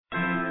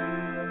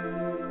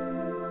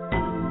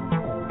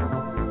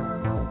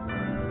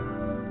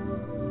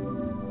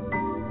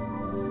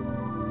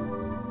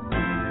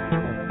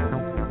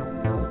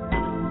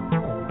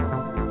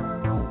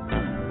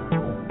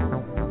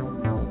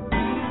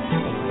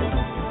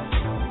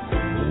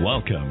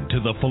Welcome to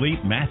the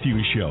Philippe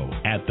Matthews Show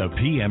at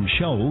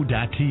thepmshow.tv.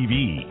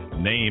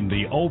 Named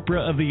the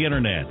Oprah of the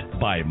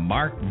Internet by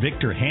Mark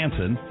Victor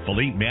Hansen,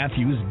 Philippe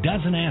Matthews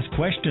doesn't ask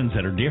questions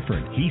that are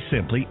different. He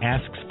simply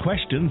asks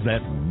questions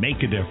that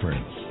make a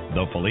difference.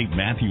 The Philippe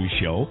Matthews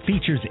Show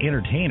features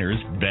entertainers,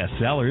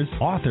 bestsellers,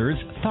 authors,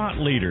 thought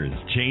leaders,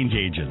 change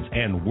agents,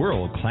 and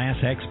world-class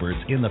experts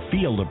in the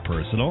field of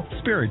personal,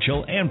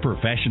 spiritual, and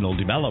professional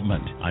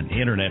development. An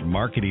internet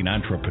marketing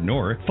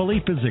entrepreneur,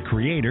 Philippe is the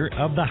creator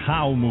of the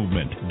How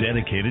movement,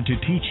 dedicated to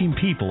teaching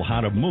people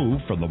how to move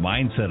from the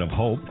mindset of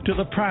hope to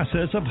the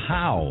process of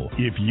how.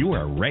 If you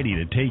are ready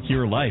to take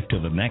your life to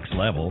the next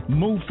level,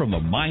 move from the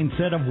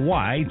mindset of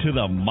why to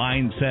the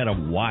mindset of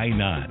why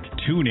not.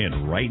 Tune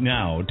in right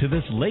now to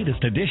this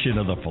latest edition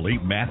of the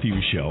Philippe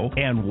Matthews Show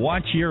and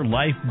watch your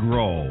life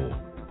grow.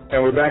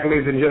 And we're back,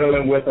 ladies and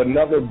gentlemen, with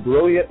another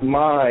brilliant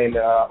mind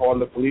on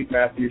the Philippe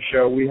Matthews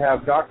Show. We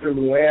have Dr.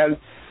 Louann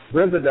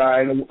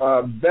Brizendine,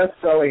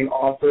 best-selling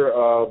author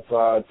of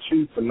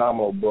two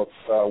phenomenal books.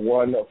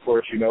 One, of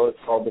course, you know, it's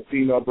called The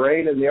Female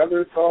Brain, and the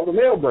other is called The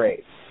Male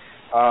Brain.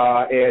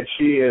 And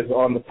she is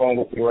on the phone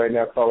with me right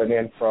now, calling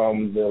in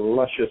from the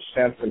luscious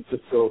San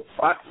Francisco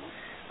spot.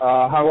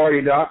 How are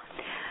you, Doc?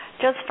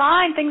 Just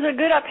fine. Things are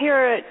good up here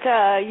at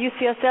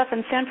UCSF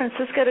in San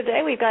Francisco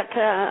today. We've got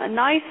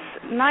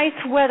nice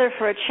weather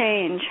for a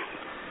change.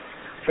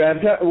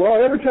 Fantastic. Well,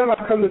 every time I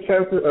come to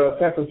San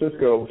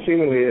Francisco,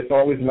 seemingly it's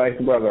always nice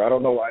weather. I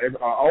don't know why.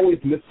 I always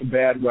miss the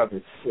bad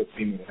weather,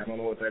 seemingly. I don't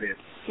know what that is.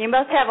 You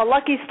must have a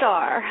lucky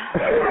star.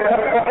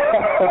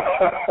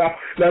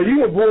 Now,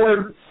 you were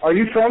born, are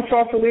you from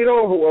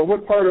Sausalito, or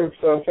what part of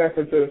San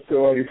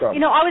Francisco are you from?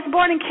 You know, I was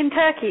born in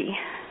Kentucky.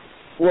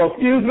 Well,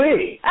 excuse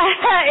me. I was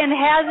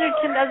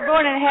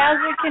born in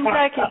Hazard,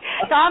 Kentucky.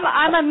 So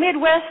I'm a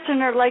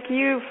Midwesterner like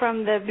you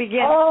from the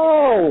beginning.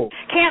 Oh.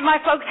 My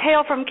folks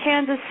hail from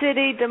Kansas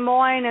City, Des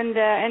Moines,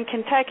 and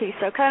Kentucky.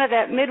 So kind of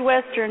that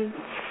Midwestern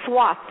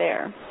swath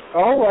there.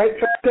 All right,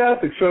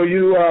 fantastic. So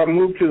you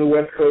moved to the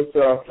West Coast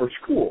for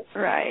school.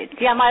 Right.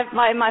 Yeah,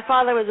 my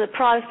father was a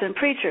Protestant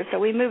preacher, so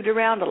we moved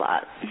around a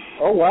lot.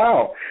 Oh,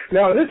 wow.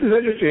 Now, this is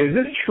interesting. Is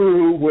this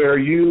true where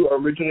you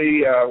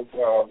originally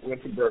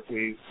went to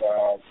Berkeley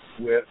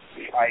with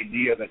the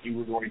idea that you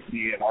were going to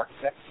be an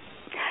architect?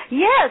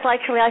 Yes,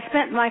 actually, I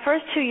spent my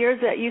first 2 years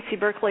at UC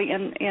Berkeley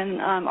in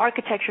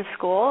architecture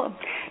school,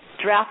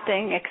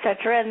 drafting,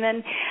 etc., and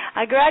then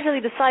I gradually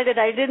decided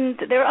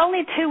there were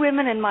only 2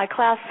 women in my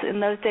class in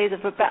those days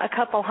of about a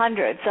couple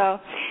hundred, so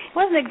it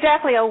wasn't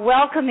exactly a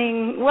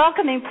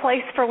welcoming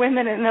place for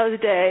women in those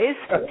days.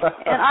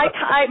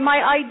 And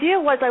my idea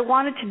was I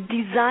wanted to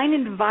design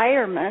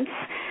environments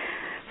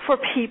for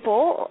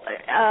people,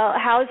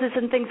 houses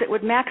and things that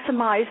would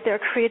maximize their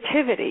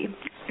creativity,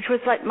 which was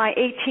like my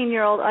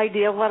 18-year-old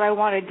idea of what I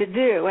wanted to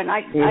do. And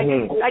I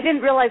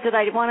didn't realize that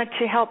I wanted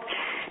to help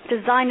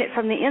design it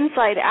from the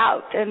inside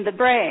out in the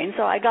brain.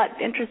 So I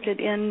got interested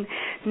in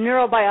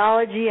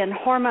neurobiology and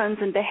hormones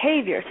and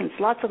behavior, since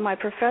lots of my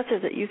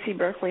professors at UC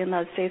Berkeley in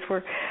those days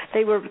were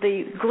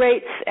the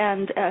greats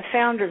and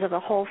founders of the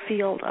whole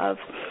field of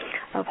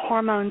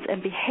hormones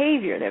and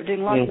behavior. They were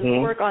doing lots of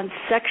work on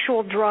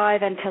sexual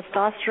drive and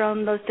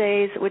testosterone those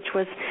days, which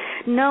was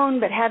known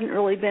but hadn't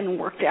really been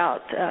worked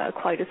out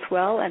quite as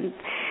well, and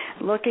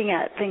looking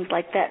at things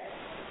like that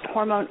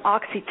hormone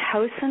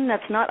oxytocin.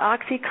 That's not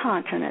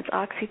OxyContin, it's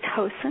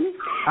oxytocin.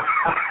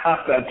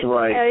 That's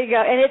right. There you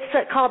go. And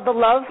it's called the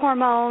love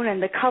hormone and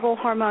the cuddle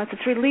hormones.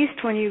 It's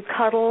released when you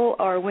cuddle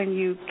or when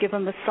you give a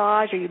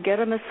massage or you get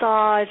a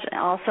massage.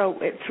 Also,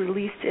 it's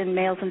released in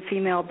males and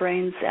female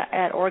brains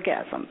at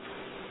orgasm.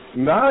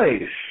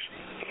 Nice.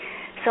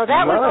 So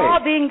that was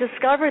all being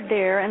discovered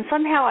there, and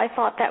somehow I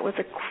thought that was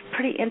a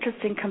pretty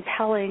interesting,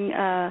 compelling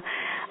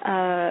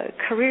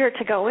career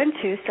to go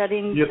into,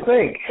 studying the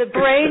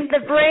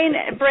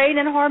brain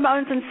and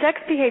hormones and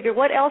sex behavior.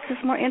 What else is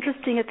more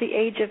interesting at the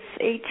age of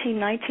 18,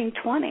 19,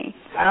 20?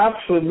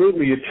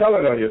 Absolutely. You're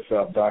telling on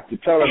yourself, Doc.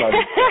 You're telling on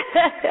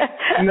yourself.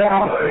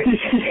 Now,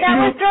 that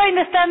was during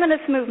the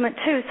feminist movement,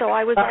 too, so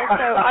I was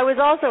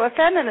also a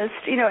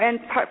feminist, and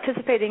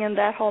participating in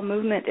that whole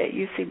movement at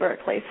UC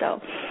Berkeley,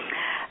 so...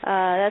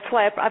 that's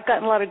why I've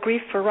gotten a lot of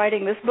grief for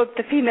writing this book,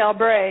 The Female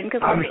Brain, because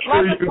lots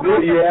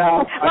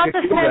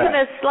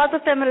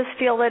of feminists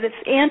feel that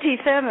it's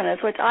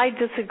anti-feminist, which I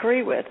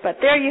disagree with. But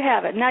there you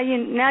have it. Now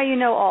you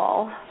know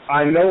all.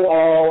 I know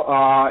all,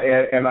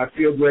 and I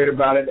feel great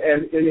about it.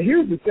 And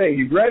here's the thing: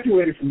 you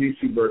graduated from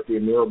UC Berkeley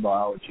in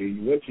neurobiology.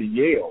 You went to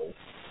Yale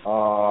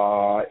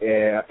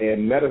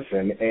in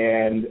medicine,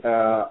 and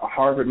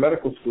Harvard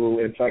Medical School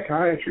in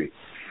psychiatry.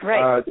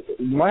 Right.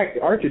 Mike,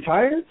 aren't you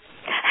tired?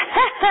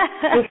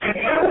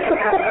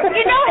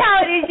 You know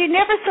how it is. You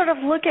never sort of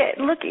look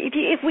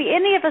if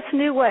any of us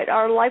knew what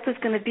our life was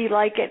going to be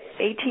like at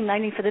 18,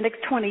 19 for the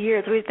next 20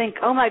 years, we'd think,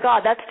 oh my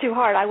God, that's too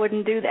hard. I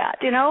wouldn't do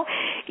that.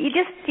 You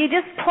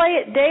just play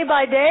it day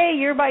by day,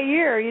 year by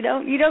year. You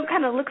don't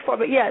kind of look for it.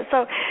 But yeah,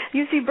 so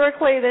UC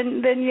Berkeley,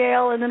 then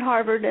Yale, and then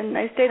Harvard, and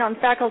I stayed on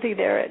faculty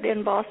there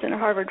in Boston and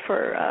Harvard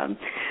for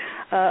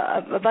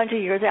a bunch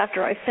of years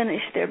after I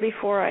finished there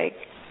before I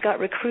got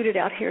recruited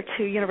out here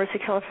to University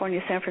of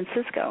California, San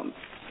Francisco.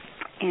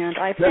 And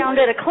I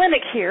founded a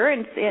clinic here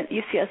at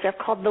UCSF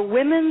called the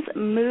Women's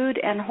Mood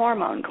and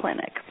Hormone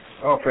Clinic.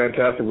 Oh,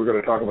 fantastic. We're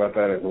going to talk about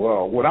that as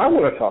well. What I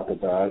want to talk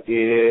about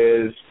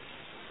is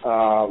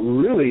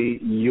really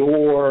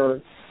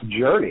your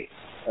journey,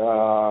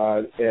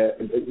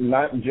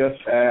 not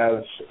just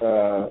as,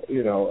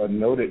 a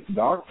noted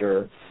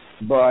doctor,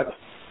 but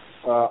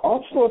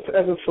also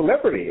as a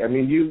celebrity. I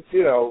mean,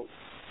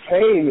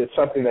 fame is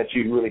something that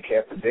you really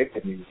can't predict,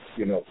 and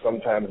you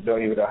sometimes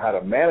don't even know how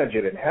to manage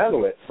it and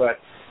handle it. But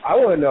I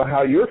want to know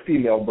how your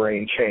female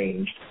brain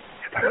changed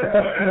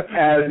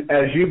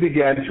as you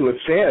began to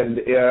ascend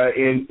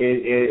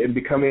in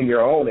becoming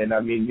your own. And I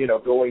mean,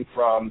 going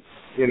from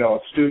a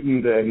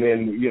student, and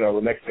then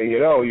the next thing you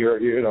know, you're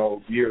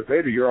years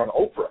later you're on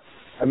Oprah.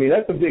 I mean,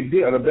 that's a big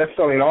deal, and a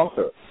best-selling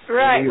author.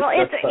 Right. I mean, well,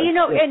 it's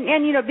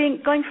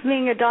going from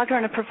being a doctor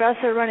and a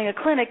professor running a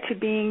clinic to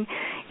being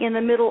in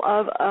the middle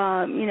of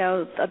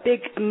a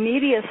big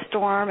media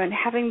storm and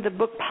having the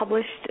book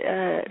published,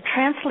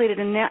 translated,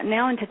 and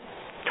now into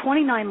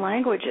 29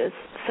 languages.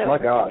 So oh my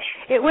gosh!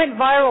 It went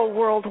viral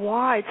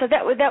worldwide. So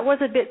that was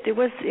a bit.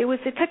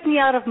 It took me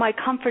out of my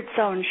comfort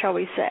zone, shall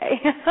we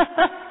say?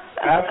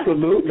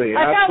 Absolutely.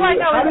 I felt like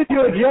how did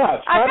you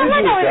adjust? I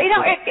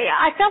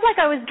felt like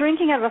I was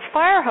drinking out of a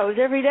fire hose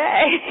every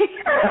day.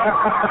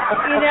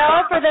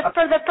 For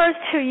the first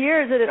 2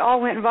 years that it all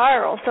went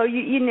viral. So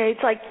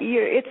it's like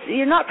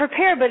you're not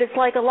prepared, but it's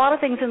like a lot of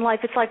things in life.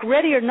 It's like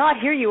ready or not,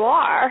 here you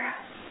are.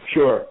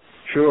 Sure,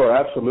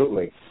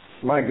 absolutely.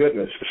 My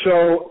goodness.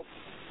 So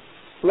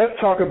let's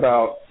talk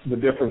about the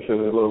differences a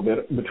little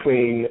bit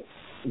between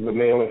the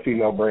male and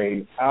female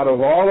brain. Out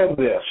of all of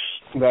this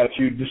that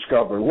you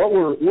discovered, what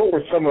were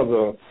some of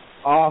the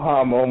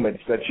aha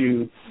moments that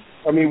you?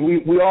 I mean,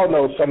 we all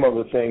know some of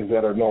the things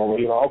that are normal.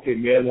 Okay,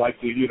 men like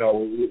to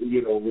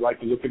we like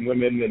to look at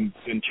women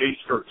and chase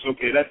skirts.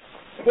 Okay, that's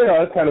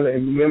kind of,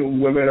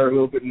 women are a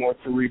little bit more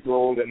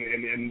cerebral and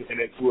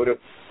intuitive.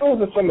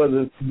 Those are some of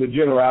the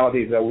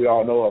generalities that we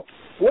all know of.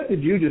 What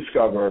did you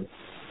discover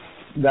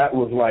that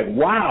was like,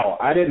 wow,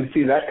 I didn't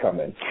see that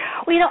coming?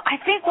 Well, I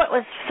think what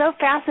was so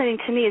fascinating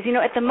to me is,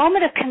 at the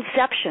moment of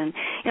conception,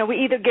 we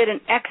either get an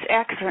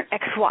XX or an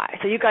XY.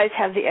 So you guys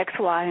have the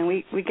XY, and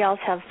we gals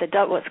have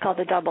what's called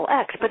the double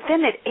X. But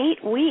then at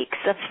 8 weeks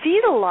of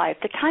fetal life,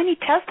 the tiny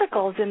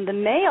testicles in the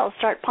male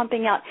start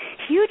pumping out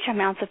huge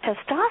amounts of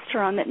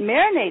testosterone that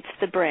marinates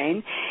the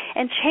brain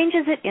and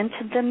changes it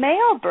into the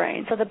male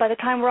brain. So that by the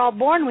time we're all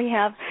born, we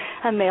have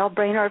a male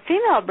brain or a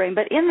female brain.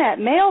 But in that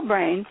male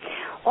brain,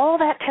 all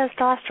that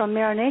testosterone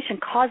marination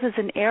causes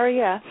an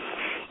area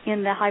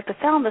in the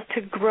hypothalamus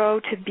to grow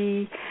to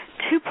be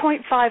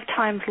 2.5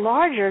 times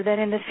larger than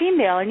in the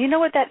female. And you know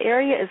what that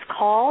area is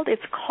called?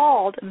 It's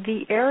called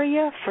the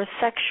area for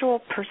sexual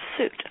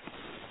pursuit.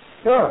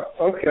 Oh,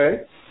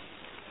 okay.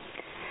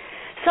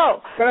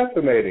 So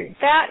fascinating.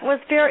 That was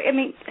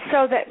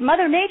so that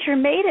Mother Nature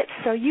made it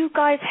so you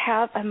guys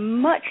have a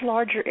much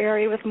larger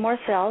area with more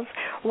cells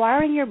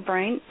wiring your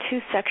brain to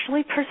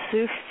sexually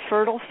pursue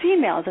fertile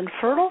females. And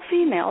fertile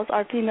females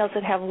are females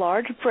that have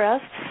large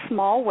breasts,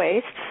 small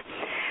waists,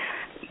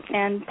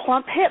 and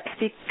plump hips,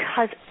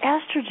 because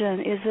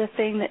estrogen is the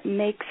thing that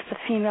makes the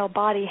female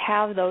body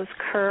have those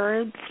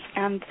curves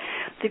and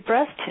the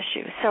breast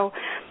tissue. So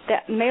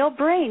that male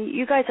brain,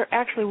 you guys are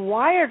actually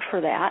wired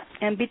for that,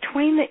 and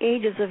between the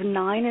ages of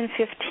 9 and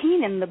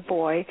 15 in the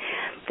boy,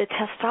 the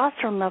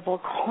testosterone level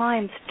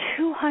climbs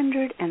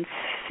 250%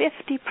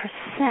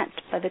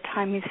 by the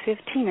time he's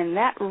 15, and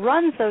that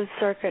runs those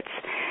circuits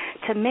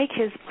to make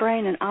his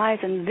brain and eyes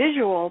and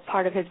visual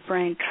part of his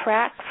brain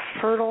track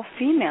fertile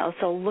females,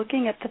 so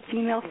looking at the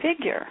female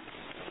figure.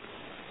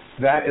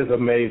 That is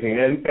amazing,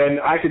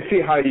 and I could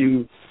see how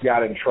you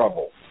got in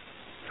trouble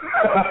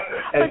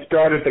and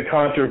started the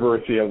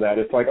controversy of that.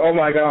 It's like, oh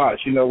my gosh,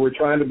 we're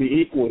trying to be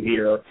equal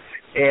here,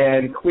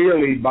 and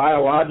clearly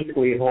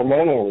biologically,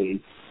 hormonally,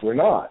 we're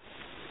not.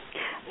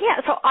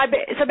 Yeah, so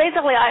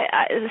basically,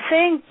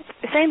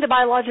 saying the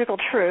biological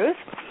truth,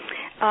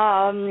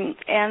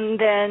 and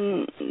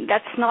then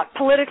that's not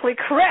politically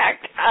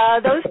correct.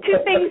 Those two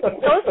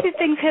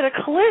things hit a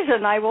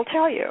collision, I will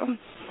tell you.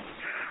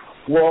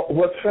 Well,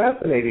 what's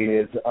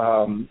fascinating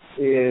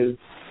is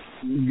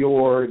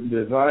your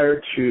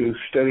desire to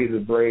study the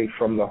brain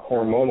from the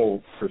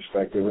hormonal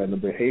perspective and the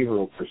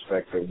behavioral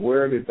perspective.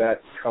 Where did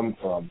that come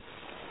from?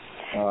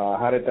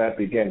 How did that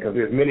begin? Because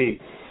there's many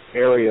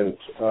areas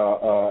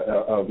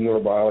of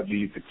neurobiology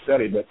you could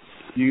study, but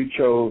you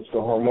chose the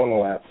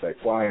hormonal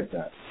aspect. Why is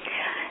that?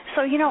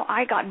 So,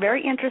 I got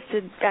very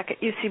interested back at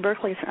UC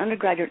Berkeley as an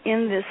undergraduate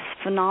in this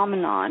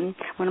phenomenon.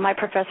 One of my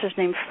professors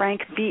named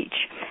Frank Beach,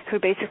 who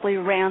basically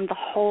ran the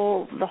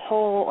whole it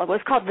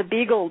was called the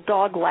Beagle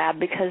Dog Lab,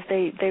 because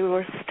they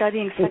were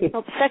studying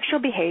sexual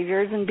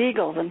behaviors in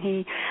beagles, and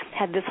he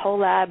had this whole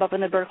lab up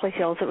in the Berkeley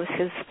Hills. It was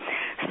his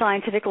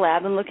scientific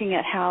lab, and looking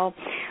at how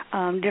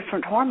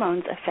different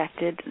hormones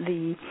affected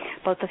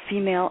both the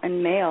female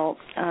and male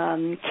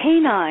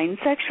canine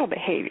sexual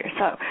behavior.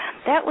 So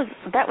that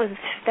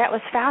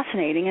was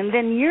fascinating. And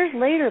then years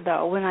later,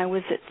 though, when I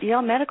was at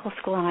Yale Medical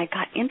School and I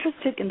got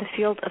interested in the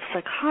field of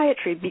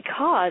psychiatry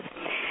because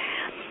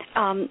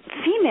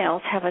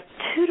females have a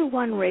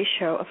 2-to-1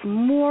 ratio of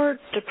more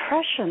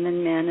depression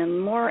than men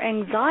and more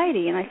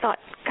anxiety, and I thought,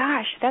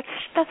 gosh,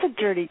 that's a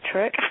dirty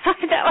trick.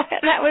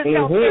 that was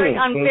felt very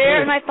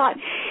unfair, and I thought,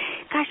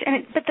 gosh,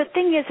 but the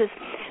thing is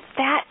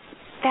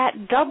that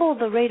double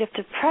the rate of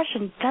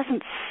depression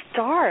doesn't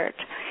start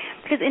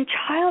because in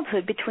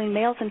childhood between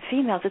males and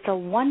females it's a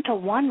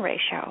 1-to-1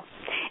 ratio,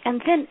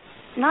 and then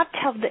not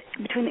till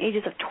between the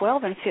ages of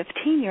 12 and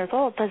 15 years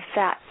old does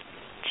that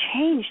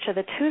change to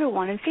the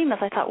 2-to-1 in females.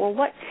 I thought, well,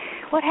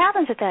 what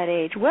happens at that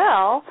age?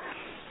 Well,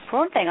 for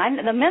one thing,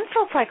 the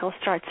menstrual cycle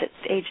starts at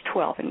age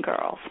 12 in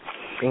girls.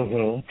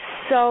 Mm-hmm.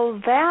 So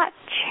that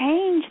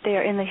change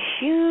there in the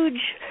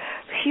huge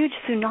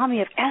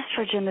tsunami of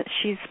estrogen that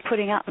she's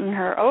putting out in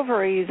her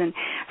ovaries, and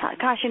I thought,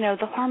 gosh,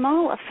 the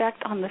hormonal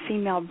effect on the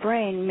female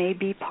brain may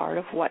be part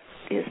of what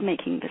is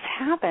making this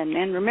happen.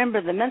 And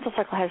remember, the menstrual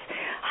cycle has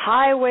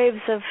high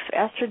waves of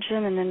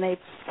estrogen, and then they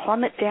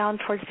plummet down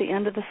towards the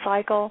end of the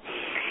cycle.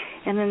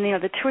 And then,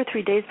 the 2 or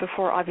 3 days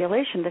before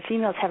ovulation, the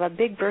females have a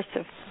big burst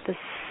of this,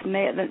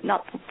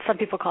 some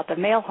people call it the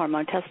male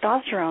hormone,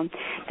 testosterone,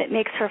 that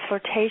makes her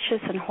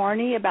flirtatious and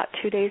horny about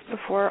 2 days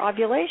before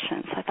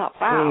ovulation. So I thought,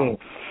 wow,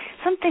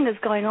 something is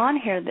going on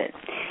here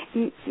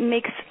that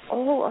makes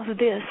all of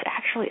this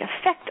actually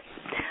affect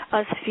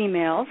us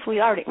females.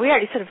 We already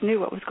sort of knew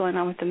what was going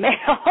on with the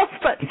males,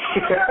 but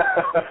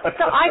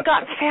so I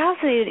got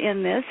fascinated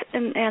in this,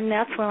 and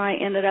that's when I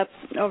ended up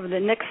over the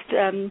next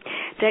in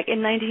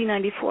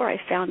 1994. I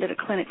founded a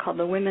clinic called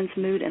the Women's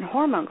Mood and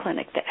Hormone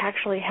Clinic that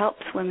actually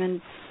helps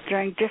women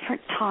during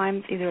different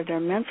times, either their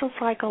menstrual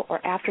cycle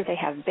or after they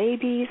have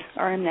babies,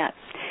 or in that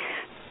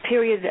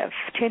period of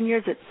 10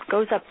 years that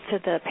goes up to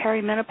the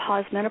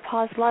perimenopause,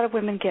 menopause. A lot of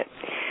women get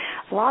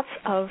lots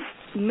of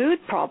mood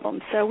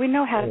problems, so we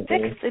know how to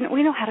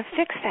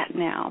fix that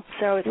now.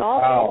 So it's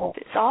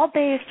all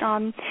based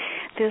on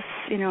this.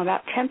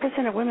 About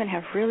 10% of women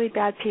have really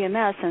bad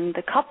PMS, and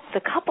the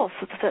couples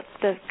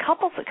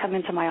that come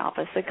into my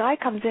office, the guy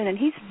comes in and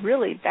he's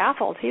really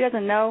baffled. He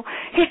doesn't know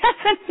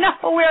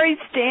where he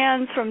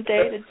stands from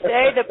day to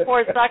day. The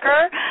poor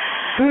sucker.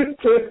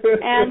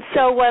 And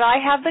so what I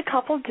have the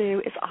couple do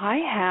is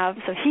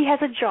so he has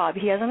a job,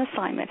 he has an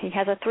assignment, he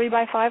has a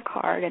 3x5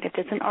 card, and if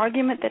it's an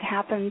argument that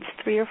happens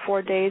 3 or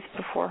 4 days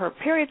before her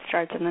period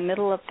starts in the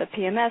middle of the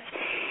PMS,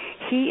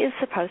 he is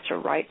supposed to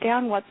write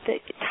down what the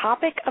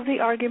topic of the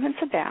argument's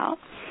about,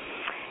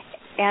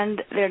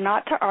 and they're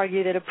not to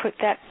argue, they're to put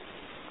that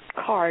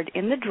card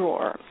in the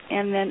drawer,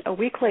 and then a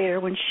week later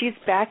when she's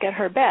back at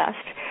her best,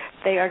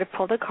 they are to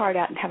pull the card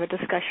out and have a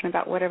discussion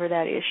about whatever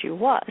that issue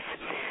was.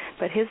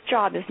 But his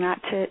job is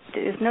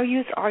there's no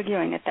use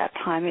arguing at that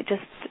time. It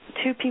just,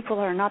 two people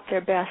are not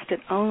their best.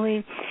 It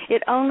only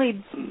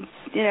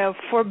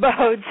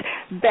forebodes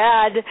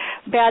bad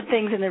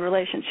things in the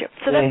relationship.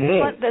 So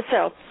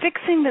so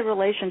fixing the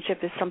relationship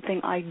is something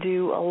I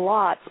do a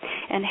lot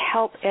and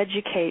help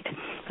educate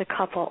the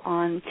couple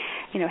on,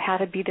 how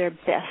to be their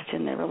best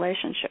in their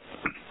relationship.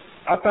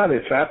 I found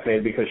it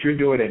fascinating because you're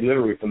doing it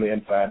literally from the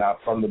inside out,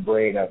 from the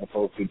brain, as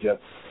opposed to just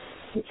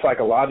the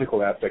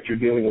psychological aspect. You're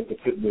dealing with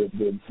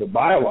the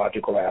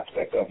biological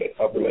aspect of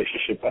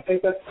relationship. I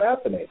think that's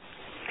fascinating.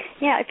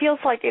 Yeah, it feels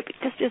like it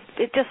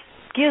just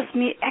gives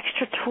me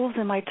extra tools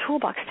in my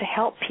toolbox to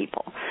help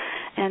people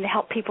and to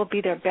help people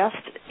be their best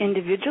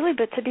individually,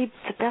 but to be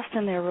the best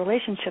in their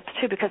relationships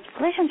too, because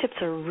relationships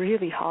are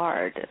really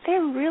hard.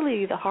 They're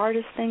really the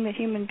hardest thing that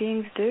human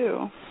beings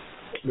do.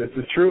 This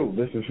is true.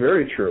 This is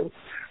very true.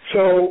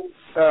 So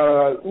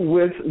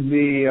with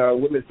the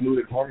Women's Mood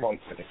and Hormone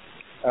Clinic,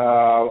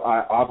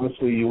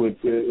 obviously you would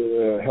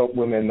help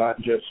women not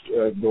just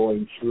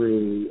going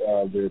through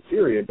their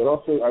period, but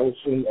also, I would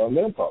assume,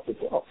 menopause as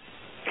well.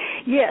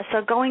 Yeah, so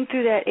going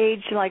through that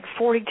age, like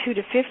 42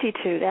 to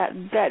 52,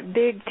 that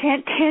big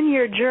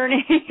 10-year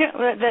journey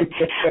that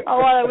a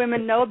lot of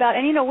women know about.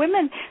 And,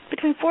 women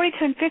between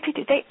 42 and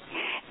 52,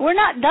 we're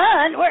not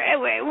done.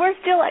 We're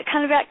still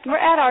we're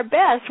at our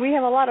best. We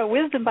have a lot of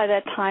wisdom by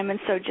that time, and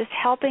so just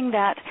helping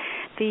that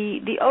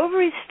the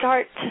ovaries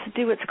start to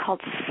do what's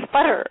called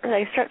sputter.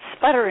 They start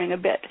sputtering a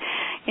bit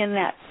in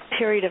that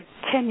period of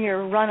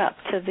 10-year run-up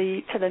to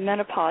the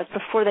menopause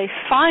before they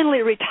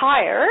finally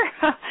retire.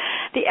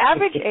 The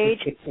average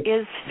age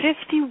is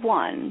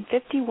 51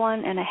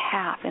 and a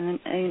half in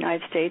the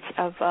United States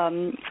of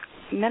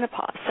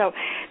menopause. So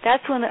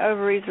that's when the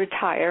ovaries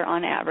retire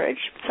on average.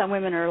 Some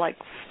women are like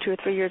 2 or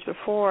 3 years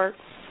before,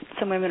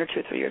 some women are 2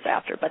 or 3 years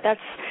after, but that's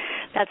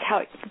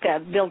how the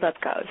build-up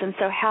goes. And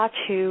so how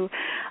to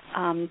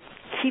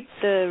keep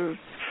the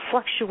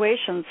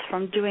fluctuations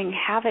from doing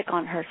havoc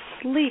on her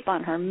sleep,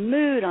 on her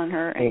mood, on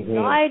her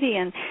anxiety.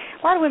 And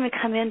a lot of women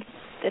come in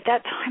at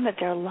that time of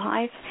their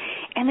life,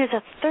 and there's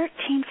a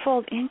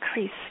 13-fold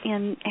increase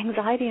in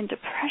anxiety and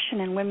depression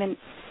in women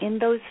in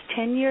those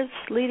 10 years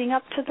leading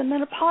up to the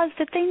menopause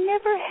that they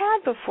never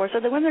had before. So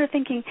the women are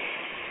thinking,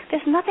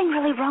 there's nothing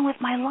really wrong with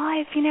my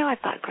life.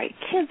 I've got great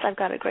kids. I've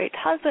got a great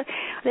husband.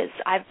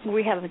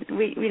 We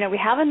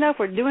have enough.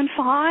 We're doing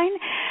fine.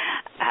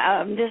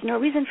 There's no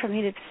reason for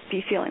me to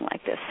be feeling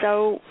like this.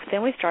 So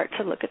then we start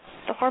to look at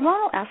the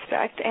hormonal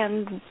aspect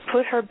and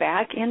put her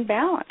back in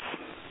balance.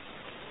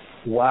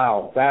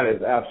 Wow, that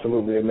is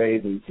absolutely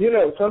amazing.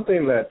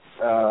 Something that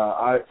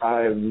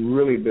I've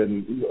really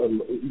been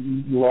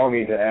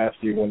longing to ask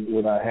you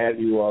when I had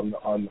you on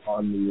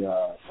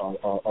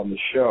the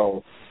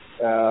show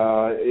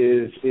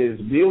is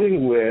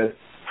dealing with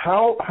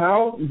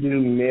how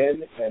do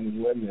men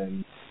and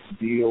women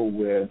deal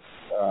with,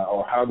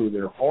 or how do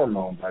their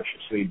hormones, I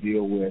should say,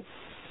 deal with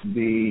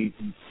the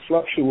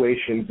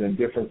fluctuations and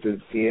differences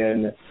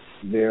in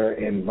their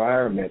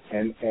environment,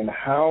 and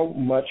how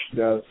much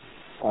does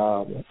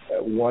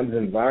one's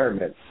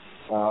environment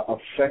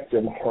affect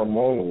them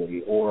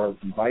hormonally, or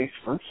vice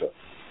versa?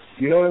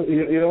 You know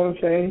what I'm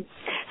saying?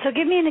 So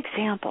give me an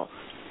example.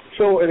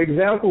 So an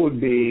example would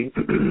be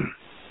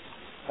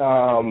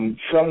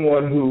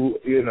someone who,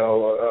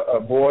 a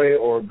boy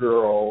or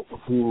girl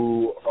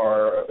who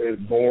is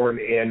born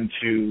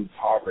into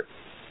poverty,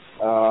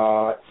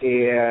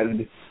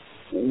 and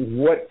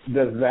what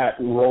does that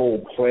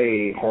role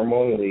play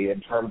hormonally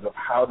in terms of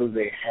how do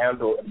they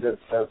handle this?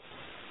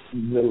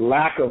 The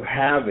lack of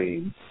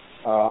having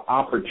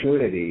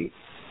opportunity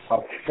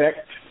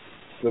affect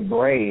the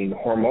brain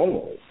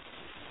hormonally?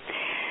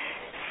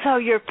 So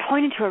you're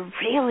pointing to a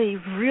really,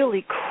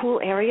 really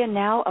cool area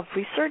now of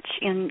research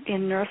in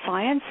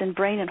neuroscience and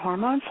brain and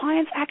hormone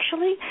science,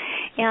 actually.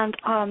 And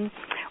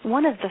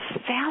one of the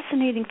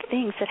fascinating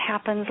things that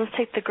happens, let's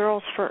take the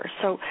girls first.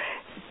 So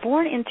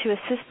born into a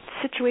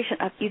situation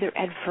of either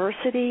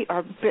adversity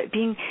or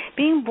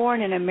being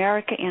born in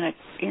America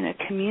in a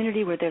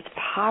community where there's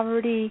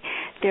poverty,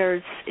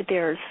 there's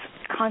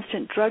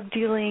constant drug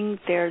dealing,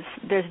 there's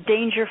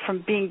danger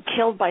from being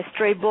killed by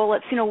stray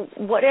bullets,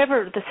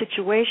 whatever the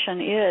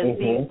situation is,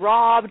 being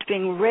robbed,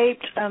 being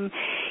raped,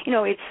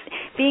 it's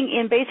being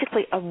in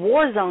basically a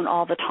war zone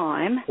all the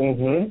time,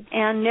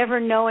 and never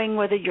knowing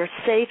whether you're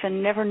safe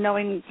and never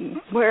knowing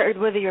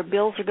whether your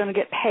bills are going to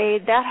get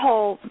paid.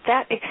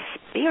 That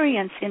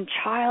experience in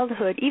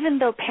childhood, even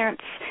though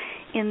parents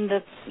in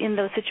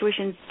those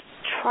situations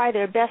try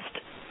their best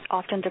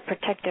often to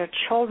protect their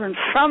children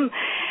from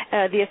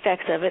the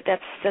effects of it,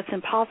 that's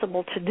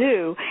impossible to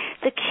do.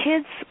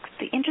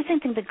 The interesting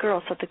thing, the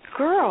girls,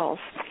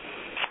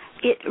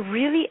 it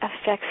really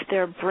affects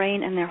their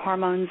brain and their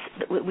hormones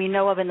that we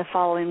know of in the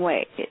following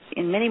way,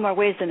 in many more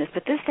ways than this,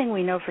 but this thing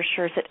we know for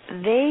sure is that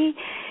they,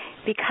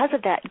 because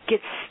of that,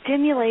 get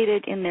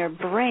stimulated in their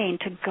brain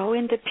to go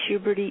into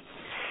puberty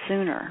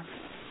sooner.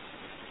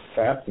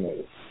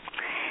 Fascinating.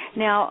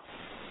 Now,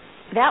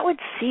 that would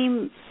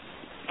seem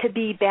to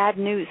be bad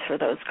news for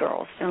those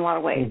girls in a lot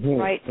of ways,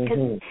 right?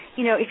 Because,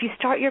 if you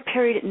start your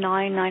period at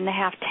 9,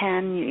 9.5,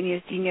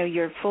 10,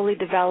 you're fully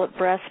developed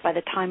breasts by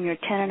the time you're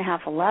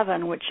 10.5,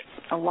 11, which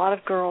a lot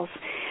of girls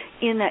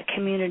in that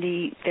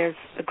community, there's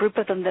a group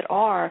of them that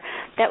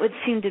would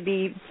seem to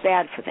be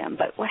bad for them.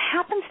 But what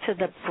happens to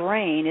the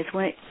brain is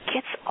when it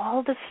gets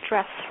all the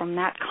stress from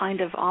that kind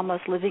of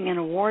almost living in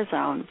a war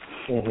zone,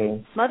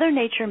 Mother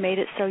Nature made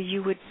it so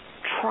you would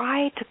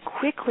try to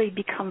quickly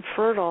become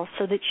fertile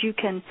so that you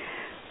can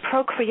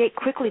procreate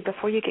quickly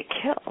before you get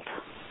killed.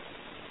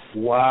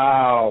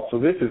 Wow. So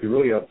this is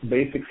really a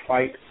basic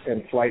fight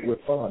and flight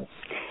response.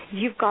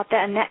 You've got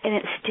that, and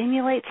it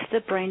stimulates the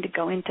brain to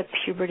go into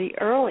puberty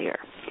earlier.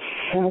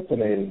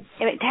 Fascinating.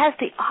 And it has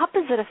the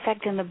opposite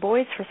effect in the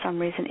boys for some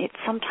reason. It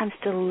sometimes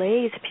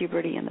delays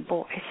puberty in the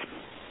boys.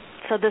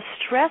 So the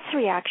stress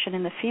reaction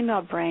in the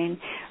female brain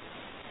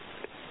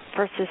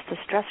versus the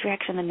stress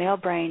reaction in the male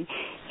brain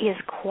is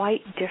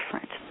quite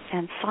different.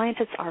 And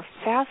scientists are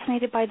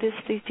fascinated by this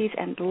disease,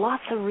 and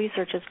lots of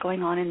research is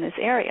going on in this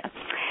area.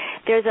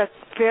 There's a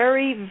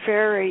very,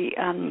 very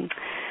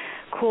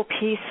cool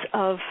piece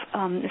of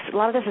a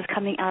lot of this is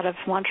coming out of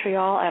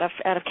Montreal, out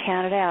of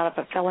Canada, out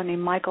of a fellow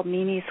named Michael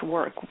Meany's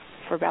work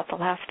for about the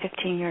last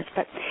 15 years.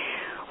 But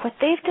what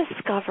they've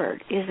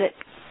discovered is that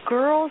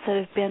girls that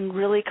have been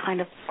really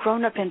kind of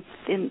grown up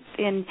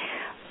in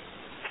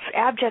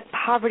abject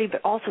poverty,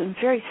 but also in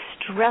very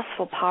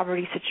stressful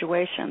poverty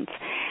situations,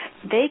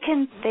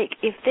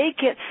 if they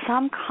get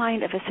some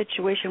kind of a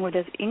situation where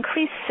there's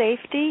increased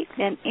safety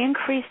and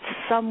increased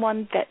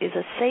someone that is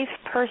a safe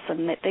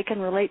person that they can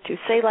relate to,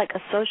 say like a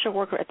social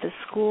worker at the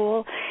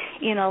school,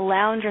 in a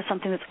lounge or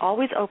something that's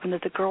always open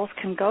that the girls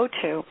can go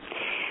to,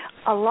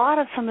 a lot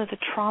of some of the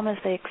traumas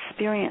they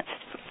experienced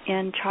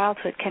in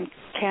childhood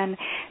can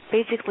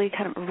basically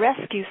kind of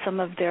rescue some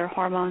of their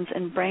hormones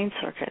and brain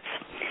circuits.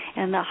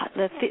 And the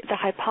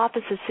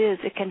hypothesis is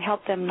it can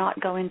help them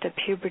not go into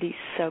puberty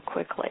so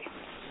quickly.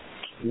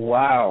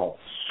 Wow.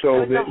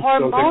 So the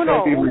hormonal.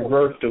 So it can be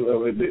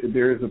reversed.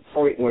 There is a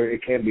point where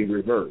it can be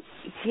reversed.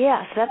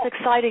 Yes, that's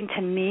exciting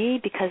to me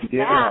because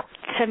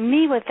to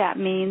me what that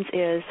means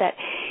is that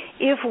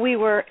if we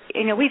were,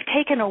 we've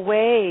taken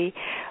away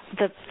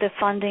the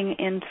funding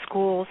in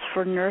schools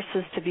for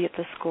nurses to be at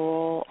the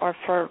school or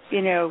for,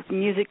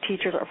 music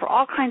teachers or for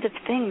all kinds of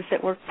things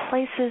that were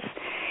places,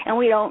 and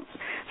we don't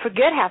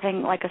forget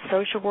having like a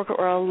social worker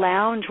or a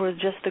lounge where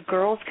just the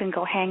girls can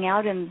go hang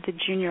out in the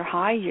junior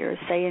high years,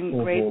 say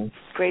in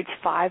grades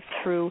 5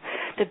 through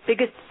the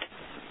biggest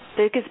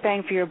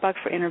bang for your buck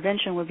for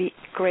intervention would be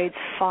grades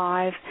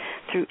 5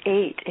 through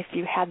 8 if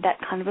you had that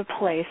kind of a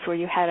place where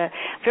you had a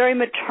very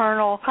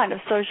maternal kind of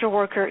social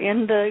worker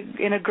in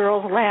a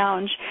girls'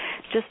 lounge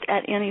just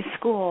at any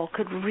school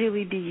could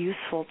really be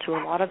useful to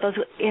a lot of those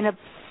in a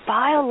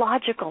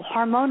biological,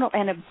 hormonal,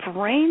 and a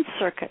brain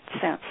circuit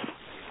sense.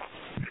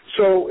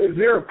 So is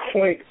there a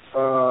point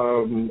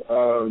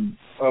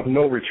of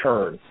no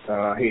return?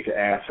 I hate to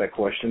ask that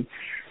question,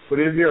 but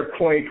is there a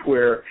point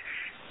where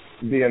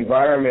the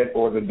environment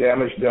or the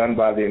damage done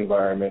by the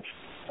environment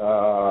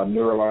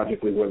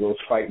neurologically, where those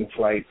fight and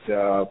flight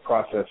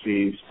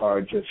processes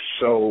are just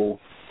so,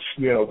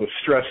 the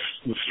stress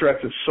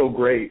is so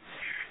great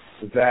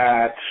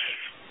that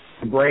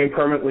the brain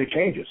permanently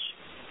changes?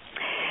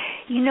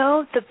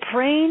 The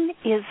brain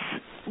is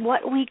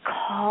what we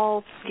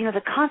call,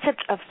 the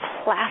concept of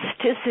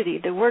plasticity.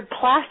 The word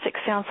plastic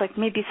sounds like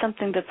maybe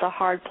something that's a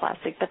hard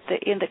plastic, but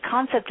the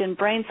concept in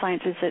brain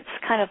science is it's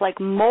kind of like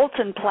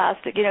molten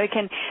plastic. It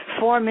can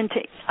form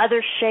into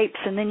other shapes,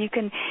 and then you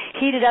can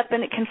heat it up,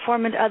 and it can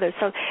form into others.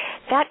 So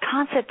that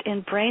concept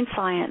in brain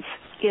science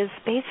is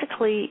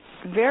basically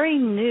very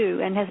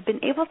new and has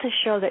been able to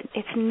show that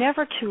it's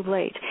never too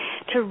late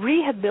to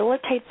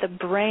rehabilitate the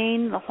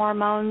brain, the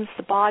hormones,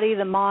 the body,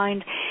 the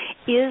mind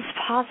is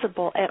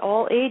possible at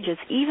all ages,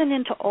 even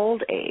into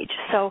old age.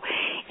 So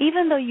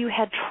even though you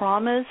had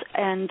traumas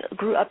and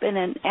grew up in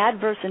an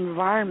adverse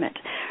environment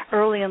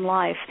early in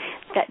life,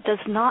 that does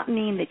not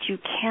mean that you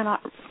cannot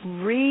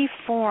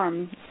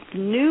reform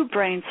new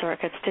brain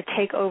circuits to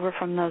take over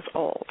from those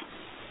old.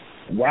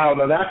 Wow,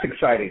 now that's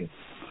exciting.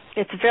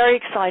 It's very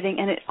exciting,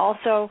 and it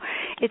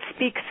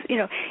speaks,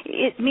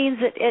 it means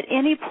that at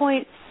any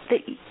point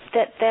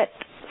that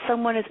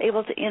someone is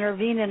able to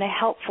intervene in a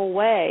helpful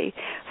way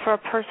for a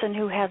person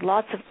who had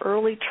lots of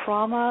early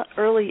trauma,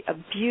 early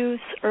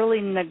abuse, early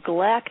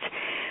neglect,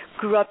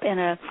 grew up in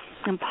an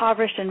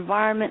impoverished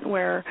environment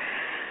where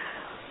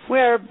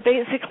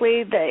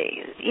basically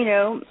they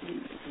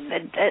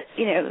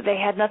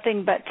had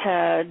nothing but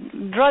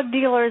drug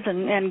dealers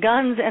and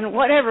guns and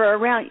whatever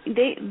around.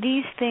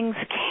 These things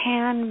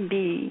can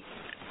be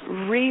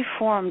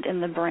reformed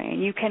in the brain.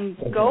 You can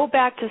go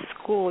back to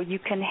school. You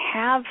can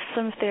have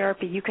some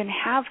therapy. You can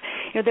have,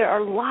 there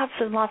are lots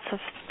and lots of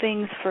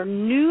things for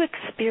new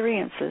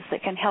experiences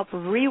that can help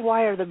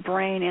rewire the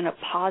brain in a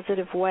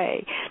positive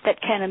way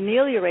that can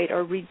ameliorate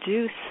or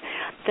reduce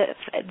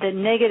the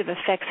negative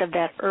effects of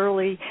that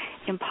early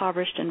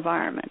impoverished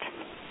environment.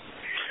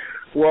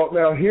 Well,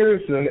 now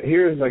here's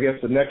I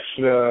guess the next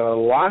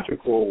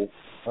logical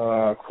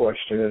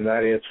question, and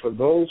that is for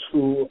those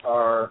who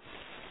are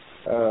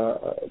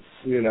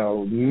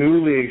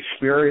newly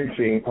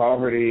experiencing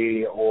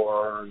poverty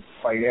or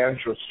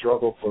financial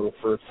struggle for the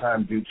first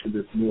time due to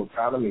this new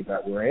economy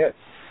that we're in.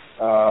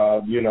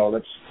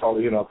 Let's call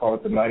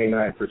it the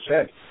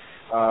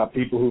 99%.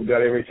 People who've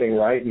got everything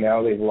right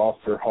now, they've lost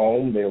their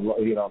home, they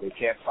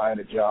can't find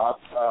a job,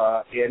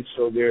 and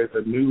so there's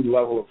a new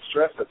level of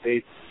stress that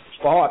they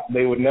thought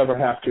they would never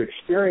have to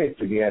experience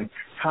again.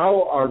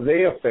 How are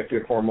they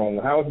affected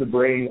hormonally? How is the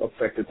brain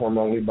affected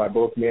hormonally by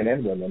both men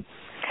and women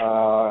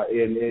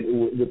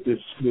with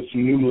this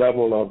new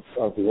level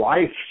of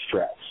life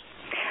stress?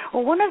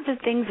 Well, one of the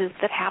things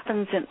that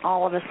happens in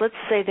all of us, let's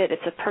say that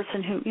it's a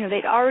person who,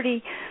 they'd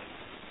already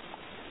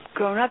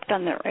grown up,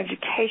 done their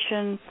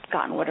education,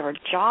 gotten whatever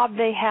job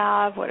they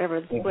have, whatever,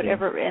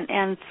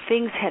 and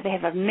they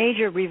have a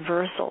major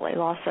reversal. They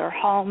lost their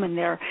home, and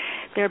they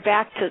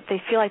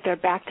feel like they're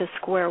back to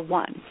square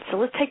one. So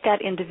let's take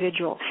that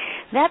individual.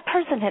 That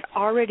person had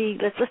already,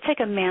 let's take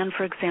a man,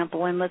 for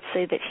example, and let's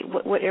say that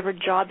whatever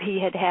job he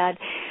had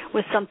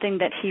was something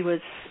that he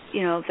was,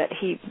 that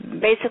he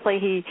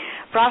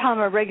brought home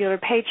a regular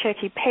paycheck,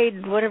 he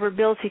paid whatever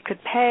bills he could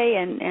pay,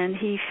 and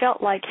he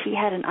felt like he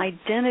had an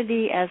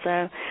identity as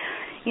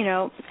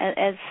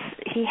as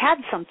he had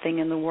something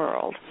in the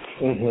world.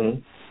 Mm-hmm.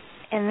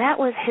 And that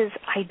was his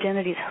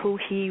identity, who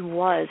he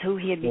was, who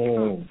he had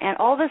become. And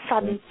all of a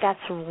sudden, that's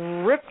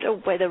ripped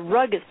away. The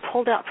rug is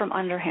pulled out from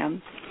under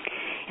him.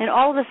 And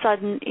all of a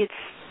sudden,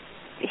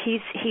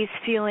 he's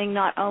feeling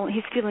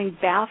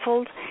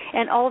baffled,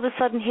 and all of a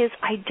sudden his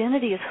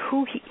identity is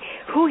who he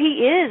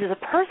is as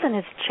a person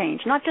has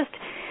changed. Not just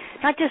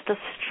the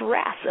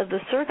stress of the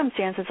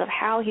circumstances of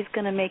how he's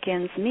going to make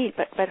ends meet,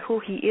 but who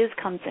he is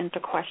comes into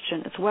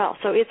question as well.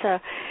 So it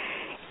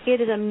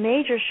is a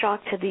major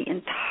shock to the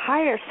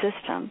entire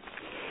system,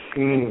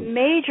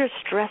 major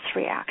stress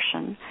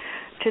reaction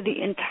to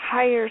the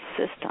entire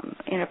system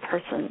in a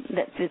person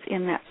that is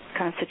in that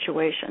kind of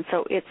situation.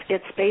 So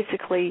it's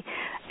basically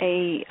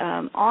a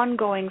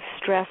ongoing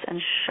stress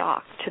and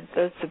shock to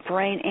both the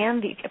brain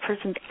and the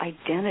person's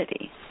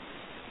identity.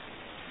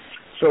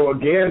 So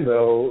again,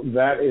 though,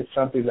 that is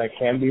something that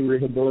can be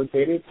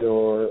rehabilitated,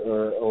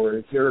 or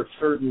is there a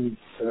certain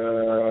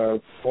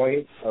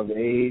point of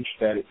age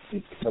that it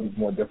becomes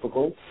more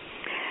difficult?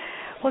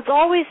 Well, it's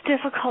always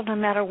difficult no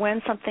matter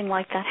when something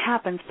like that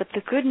happens, but the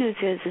good news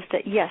is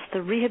that, yes,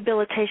 the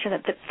rehabilitation,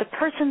 that the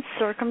person's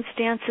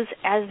circumstances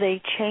as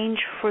they change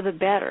for the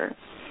better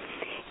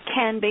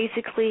can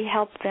basically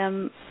help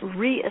them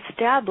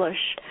reestablish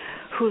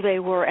who they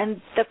were.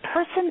 And the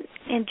person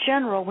in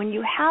general, when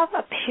you have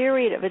a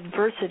period of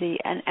adversity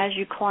and as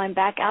you climb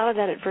back out of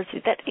that adversity,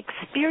 that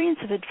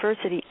experience of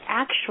adversity,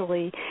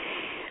 actually,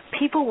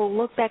 people will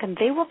look back and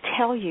they will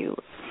tell you,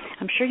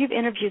 I'm sure you've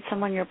interviewed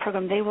someone in your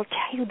program, they will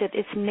tell you that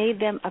it's made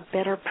them a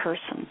better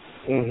person.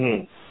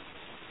 Mm-hmm.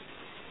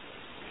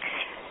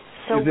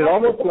 So is it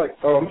almost like,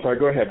 I'm sorry,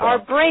 go ahead.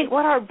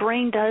 What our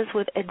brain does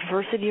with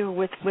adversity or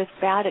with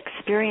bad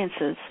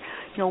experiences,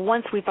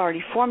 once we've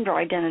already formed our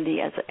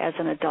identity as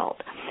an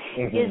adult,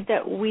 mm-hmm. is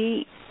that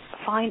we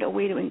find a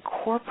way to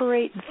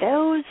incorporate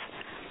those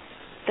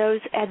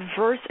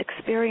adverse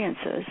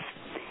experiences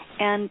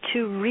and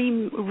to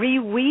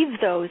reweave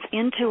those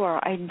into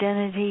our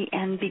identity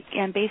and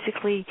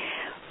basically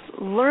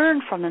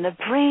learn from them.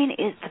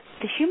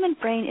 The human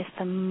brain is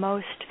the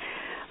most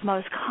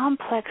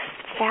complex,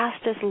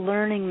 fastest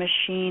learning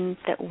machine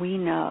that we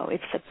know.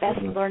 It's the best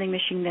mm-hmm. learning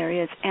machine there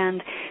is,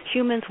 and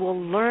humans will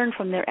learn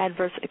from their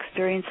adverse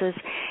experiences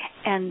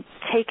and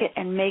take it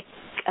and make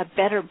a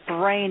better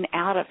brain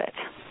out of it.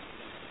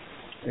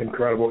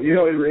 Incredible. It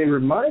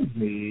reminds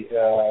me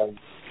of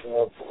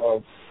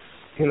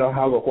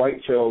how the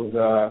white cells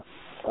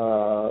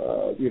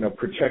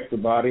protect the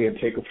body and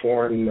take a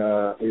foreign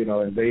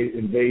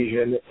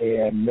invasion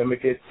and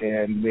mimic it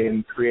and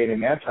then create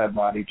an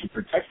antibody to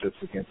protect us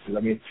against it. I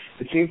mean,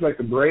 it seems like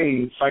the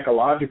brain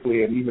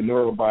psychologically and even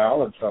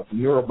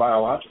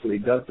neurobiologically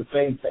does the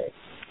same thing.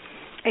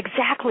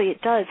 Exactly,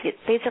 it does. It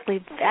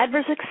basically,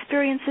 adverse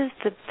experiences,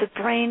 the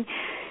brain,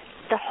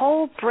 the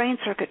whole brain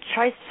circuit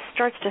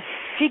starts to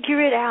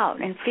figure it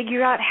out and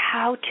figure out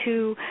how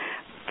to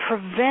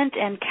prevent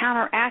and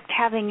counteract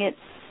having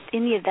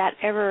any of that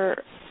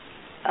ever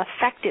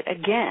affect it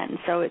again.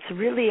 So it's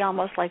really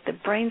almost like the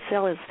brain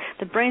cells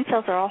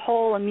are a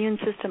whole immune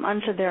system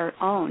unto their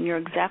own. You're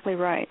exactly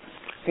right.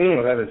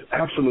 That is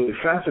absolutely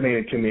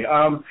fascinating to me.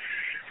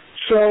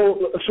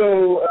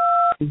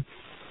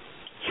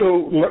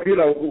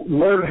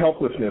 Learned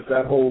helplessness,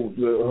 that whole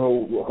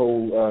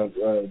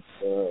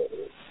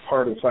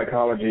part of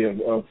psychology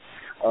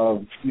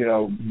of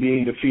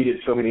being defeated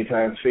so many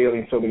times,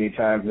 failing so many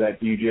times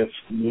that you just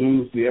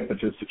lose the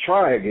impetus to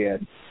try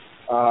again.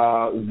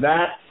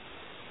 That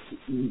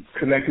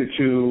connected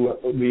to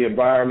the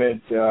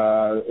environment,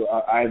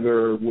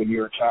 either when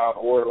you're a child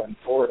or an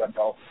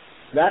adult,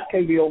 that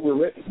can be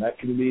overwritten. That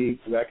can be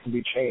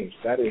changed.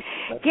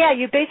 Yeah,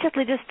 you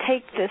basically just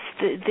take the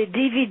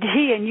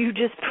DVD and you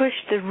just push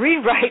the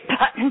rewrite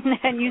button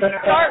and you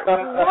start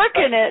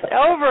working it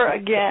over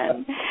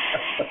again.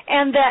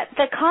 And that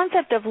the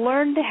concept of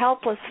learned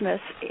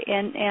helplessness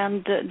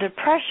and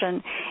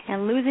depression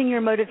and losing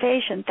your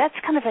motivation, that's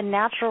kind of a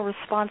natural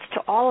response to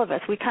all of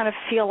us. We kind of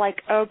feel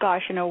like, oh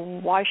gosh,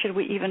 why should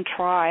we even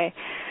try?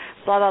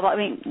 Blah blah blah. I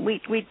mean,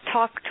 we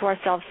talk to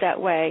ourselves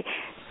that way.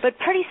 But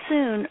pretty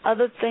soon,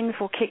 other things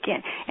will kick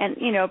in. And,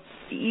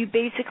 you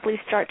basically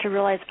start to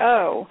realize,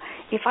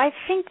 if I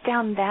think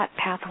down that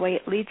pathway,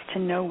 it leads to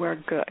nowhere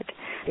good.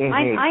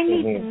 Mm-hmm, I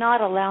need to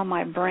not allow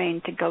my brain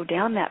to go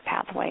down that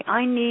pathway.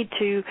 I need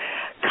to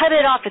cut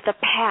it off at the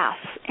pass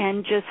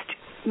and just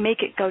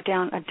make it go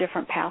down a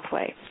different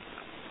pathway.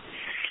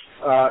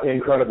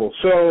 Incredible.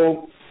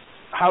 So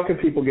how can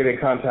people get in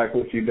contact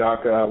with you,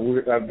 Doc?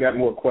 I've got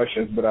more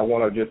questions, but I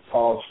want to just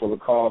pause for the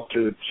call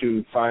to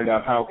find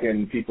out how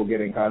can people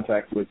get in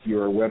contact with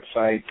your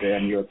website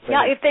and your clinic.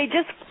 Yeah, if they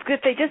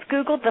just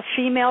Google the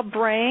female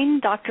brain,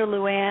 Dr.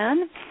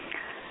 Louann,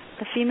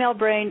 the female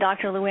brain,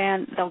 Dr.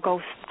 Louann,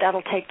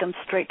 that'll take them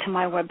straight to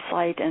my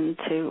website and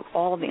to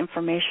all of the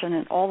information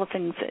and all the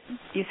things at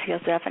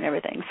UCSF and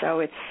everything. So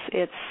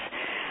it's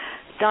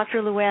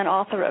Dr. Louann,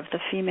 author of The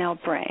Female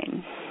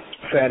Brain.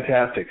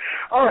 Fantastic.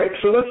 All right,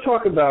 so let's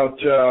talk about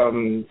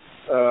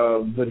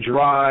the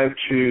drive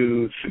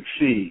to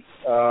succeed,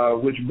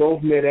 which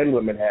both men and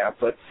women have.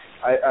 But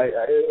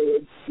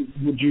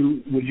would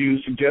you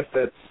suggest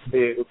that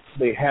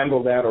they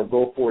handle that or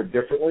go for it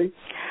differently,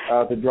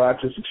 the drive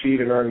to succeed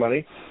and earn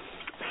money?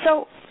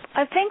 So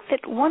I think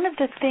that one of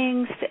the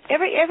things that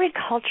every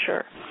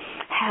culture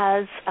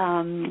has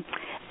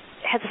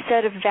a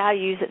set of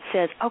values that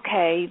says,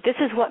 okay, this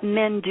is what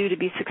men do to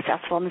be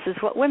successful, and this is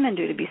what women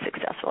do to be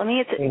successful. I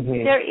mean,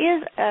 there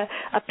is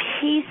a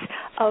piece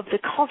of the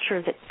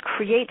culture that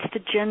creates the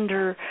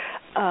gender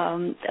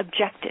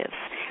objectives.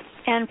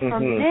 And for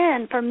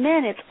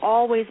men, it's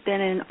always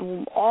been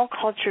in all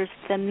cultures,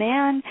 the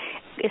man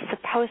is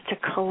supposed to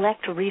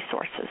collect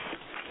resources.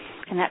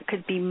 And that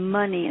could be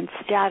money and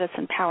status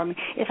and power. I mean,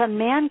 if a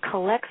man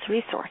collects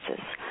resources,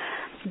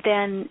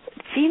 then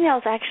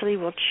females actually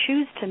will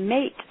choose to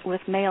mate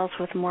with males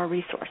with more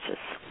resources.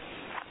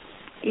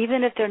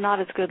 Even if they're not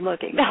as good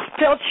looking,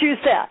 they'll choose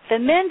that. The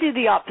men do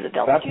the opposite.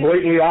 That's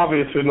blatantly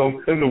obvious in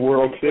the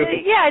world too.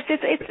 Yeah,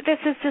 this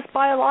is just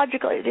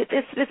biological.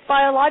 It's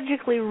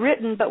biologically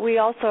written, but we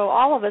also,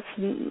 all of us,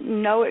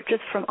 know it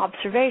just from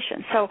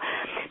observation. So,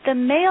 the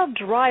male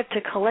drive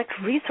to collect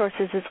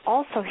resources is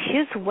also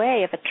his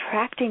way of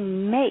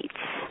attracting mates,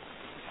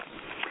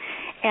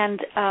 and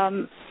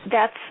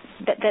that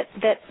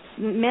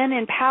men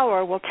in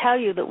power will tell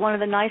you that one of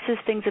the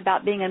nicest things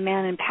about being a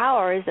man in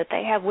power is that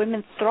they have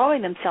women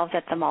throwing themselves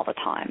at them all the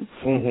time.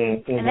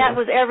 And that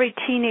was every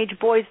teenage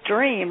boy's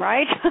dream,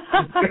 right?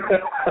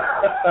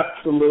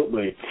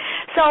 Absolutely.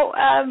 So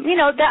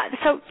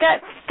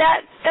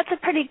that's a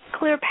pretty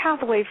clear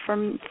pathway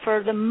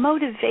for the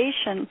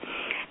motivation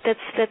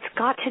that's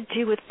got to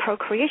do with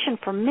procreation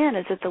for men,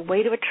 is that the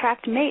way to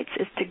attract mates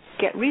is to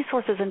get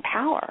resources and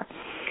power.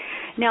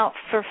 Now,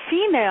 for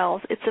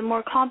females, it's a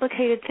more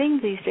complicated thing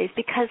these days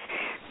because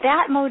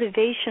that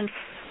motivation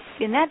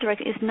in that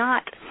direction is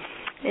not,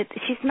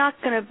 she's not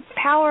going to,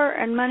 power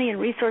and money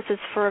and resources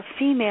for a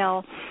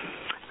female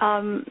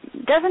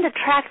doesn't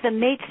attract the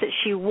mates that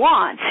she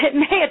wants. It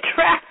may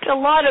attract a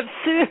lot of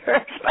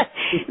suitors, but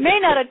it may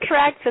not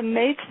attract the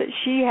mates that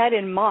she had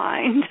in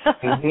mind.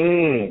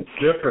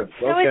 Different.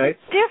 So it's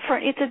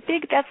different. It's a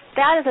big,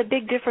 that is a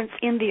big difference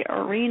in the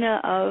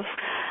arena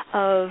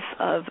of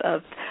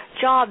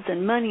jobs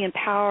and money and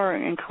power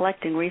and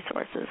collecting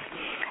resources.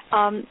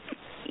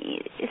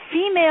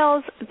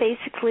 Females,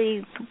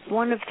 basically,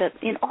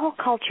 in all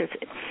cultures,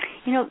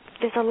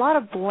 there's a lot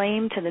of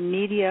blame to the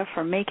media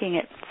for making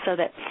it so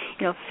that,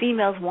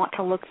 females want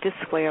to look this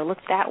way or look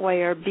that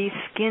way or be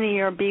skinny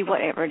or be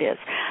whatever it is.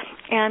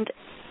 And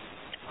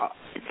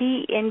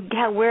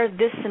wear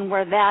this and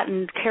wear that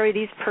and carry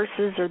these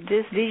purses or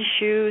these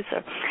shoes.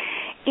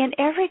 In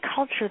every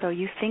culture, though,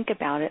 you think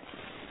about it,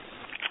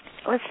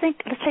 let's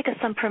take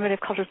some primitive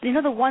cultures.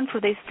 The ones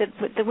where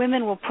the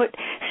women will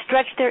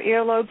stretch their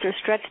earlobes or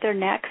stretch their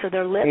necks or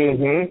their lips.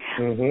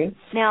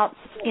 Now,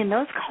 in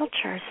those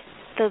cultures,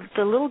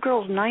 the little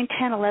girls 9,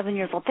 10, 11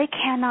 years old, they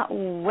cannot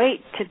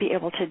wait to be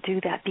able to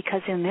do that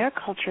because in their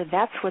culture,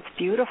 that's what's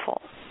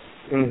beautiful.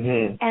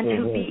 And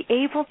to be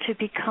able to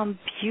become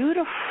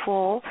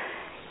beautiful,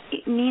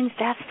 it means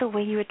that's the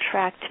way you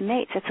attract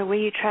mates. That's the way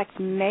you attract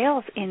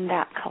males in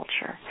that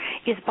culture,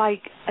 is by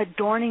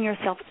adorning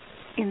yourself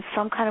in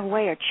some kind of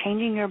way or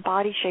changing your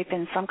body shape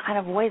in some kind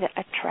of way that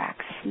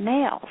attracts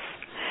males.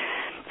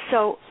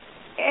 So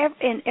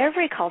in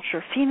every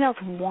culture, females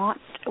want,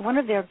 one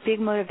of their big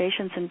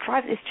motivations and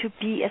drives is to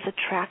be as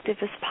attractive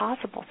as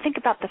possible. Think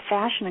about the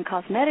fashion and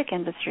cosmetic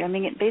industry. I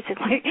mean,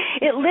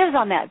 it lives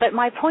on that. But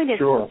my point is,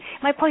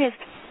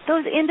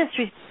 those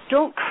industries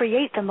don't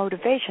create the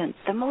motivation.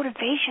 The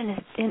motivation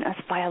is in us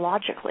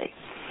biologically.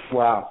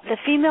 Wow. The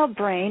female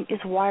brain is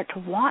wired to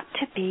want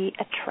to be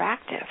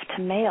attractive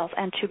to males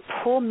and to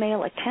pull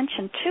male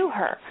attention to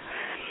her.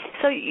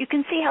 So you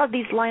can see how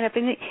these line up.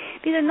 And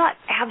these are not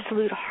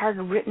absolute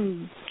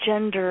hard-written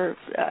gender.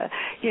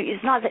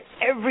 It's not that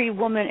every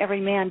woman,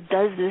 every man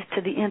does this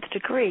to the nth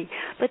degree.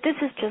 But this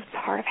is just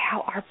part of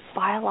how our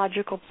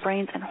biological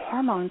brains and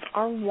hormones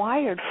are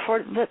wired for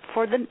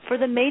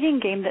the mating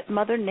game that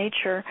Mother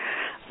Nature.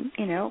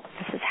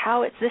 This is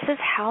how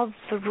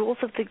the rules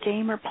of the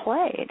game are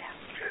played.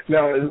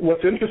 Now,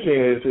 what's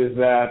interesting is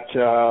that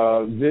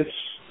this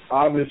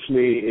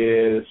obviously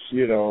is,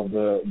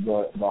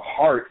 the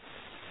heart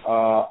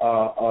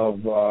of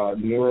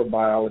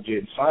neurobiology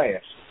and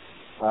science.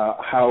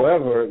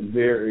 However,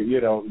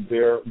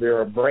 there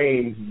are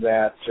brains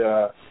that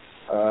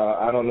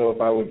I don't know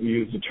if I would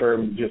use the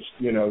term just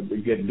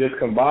get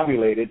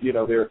discombobulated.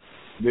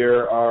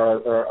 There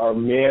are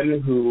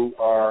men who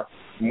are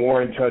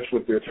more in touch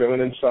with their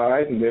feminine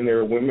side, and then there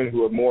are women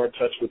who are more in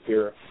touch with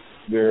their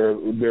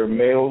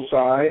male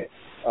side.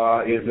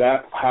 Is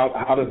that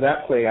how does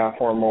that play out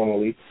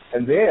hormonally?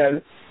 And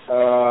then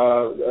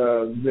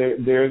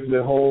there's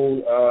the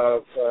whole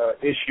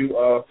issue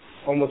of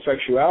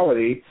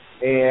homosexuality,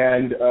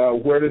 and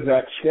where does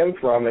that stem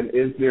from? And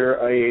is there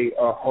a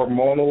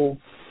hormonal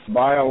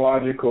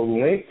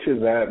biological link to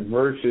that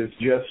versus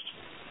just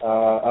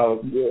a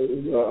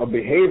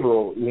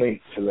behavioral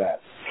link to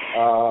that?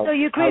 So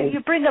you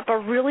bring up a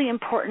really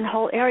important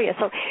whole area.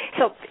 So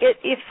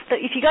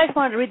if you guys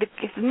wanted to read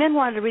if the men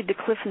wanted to read the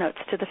cliff notes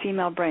to the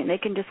female brain, they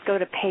can just go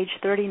to page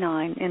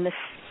 39 in the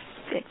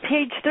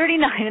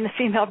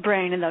female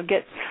brain, and they'll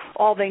get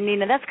all they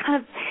need. And that's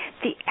kind of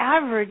the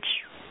average,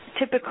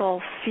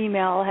 typical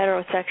female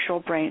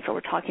heterosexual brain. So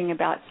we're talking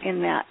about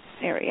in that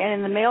area. And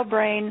in the male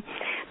brain,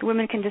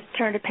 women can just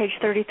turn to page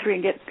 33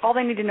 and get all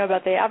they need to know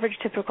about the average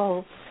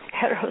typical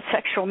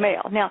heterosexual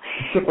male. Now,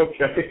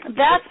 okay.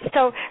 that's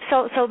so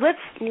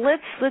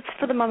let's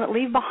for the moment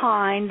leave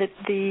behind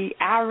the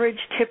average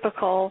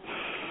typical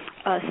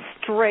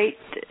straight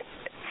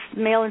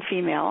male and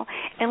female,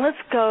 and let's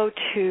go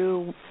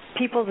to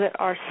people that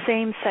are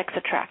same-sex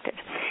attracted.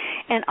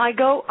 And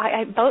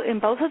in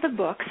both of the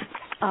books,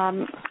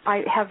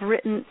 I have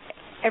written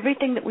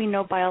everything that we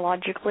know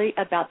biologically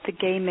about the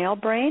gay male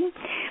brain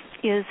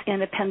is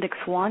in Appendix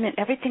 1, and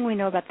everything we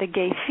know about the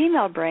gay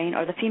female brain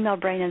or the female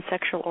brain and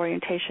sexual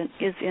orientation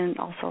is in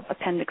also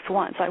Appendix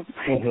 1. So I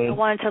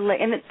wanted to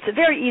and it's a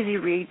very easy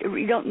read.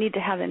 You don't need to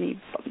have any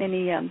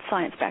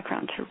science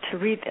background to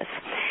read this.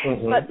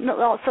 But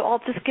also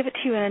I'll just give it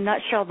to you in a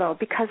nutshell, though,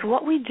 because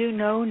what we do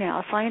know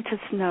now,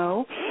 scientists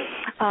know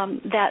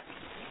that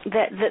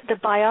the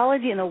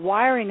biology and the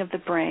wiring of the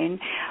brain,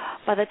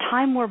 by the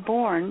time we're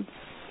born,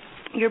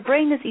 your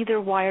brain is either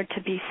wired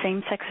to be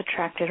same-sex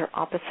attracted or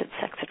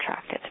opposite-sex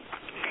attracted.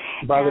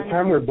 By the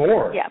time we're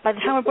born. Yeah, by the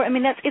time we're born. I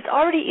mean, it's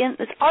already in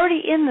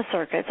the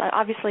circuits.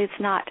 Obviously, it's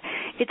not.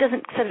 It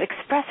doesn't sort of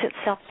express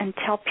itself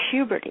until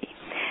puberty.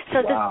 So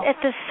at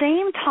the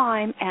same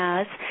time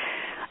as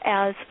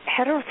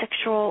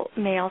heterosexual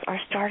males are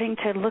starting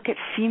to look at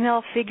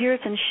female figures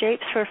and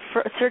shapes for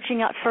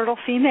searching out fertile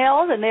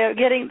females, and they're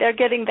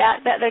going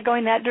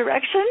that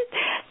direction,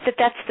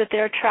 that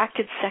they're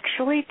attracted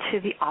sexually to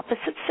the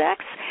opposite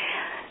sex.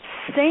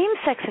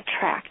 Same-sex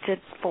attracted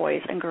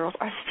boys and girls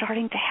are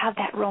starting to have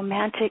that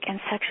romantic and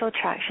sexual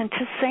attraction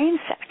to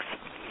same-sex.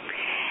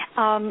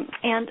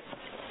 And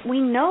we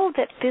know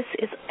that this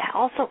is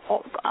also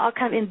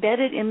kind of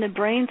embedded in the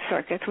brain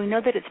circuits. We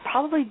know that it's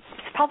probably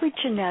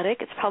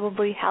genetic. It's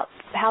probably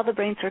how the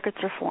brain circuits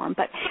are formed.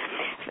 But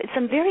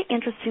some very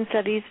interesting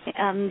studies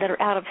that are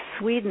out of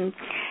Sweden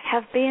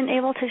have been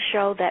able to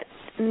show that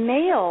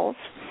males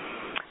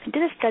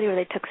did a study where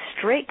they took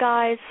straight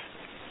guys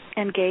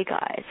and gay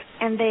guys,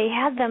 and they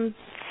had them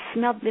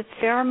smell the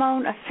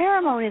pheromone. A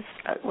pheromone is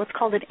what's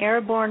called an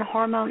airborne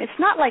hormone. It's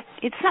not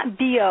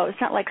BO,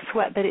 it's not like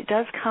sweat, but it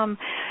does come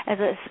as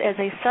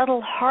a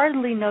subtle,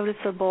 hardly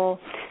noticeable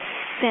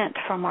scent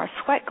from our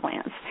sweat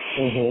glands.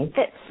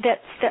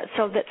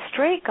 So that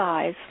straight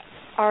guys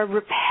are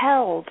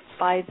repelled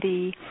by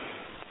the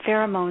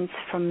pheromones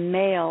from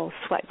male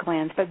sweat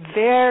glands, but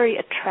very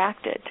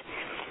attracted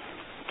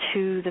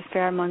to the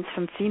pheromones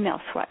from female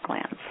sweat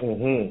glands.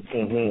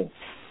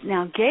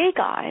 Now, gay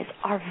guys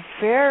are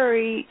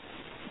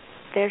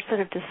they're sort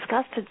of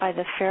disgusted by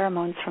the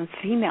pheromones from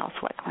female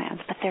sweat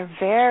glands, but they're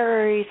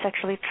very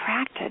sexually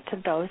attracted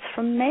to those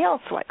from male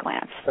sweat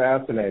glands.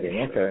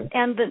 Fascinating, okay.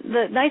 And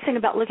the nice thing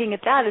about looking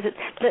at that is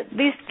that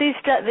these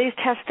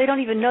tests, they don't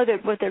even know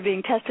what they're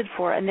being tested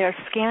for, and they're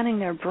scanning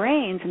their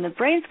brains in the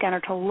brain scanner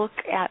to look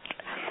at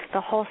the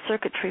whole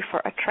circuitry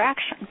for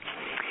attraction.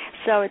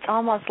 So it's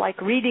almost like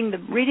reading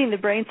the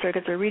brain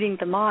circuits or reading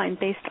the mind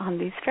based on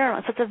these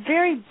pheromones. So it's a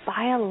very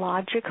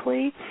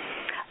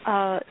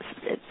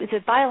it's a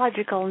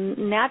biological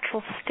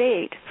natural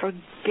state for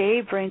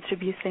gay brains to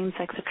be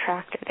same-sex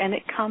attracted, and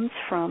it comes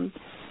from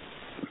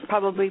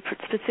probably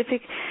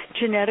specific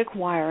genetic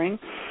wiring.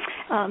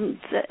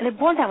 They're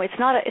born that way. It's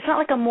not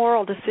like a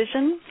moral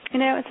decision.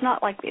 It's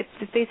not like it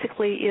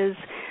basically is.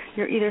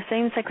 You're either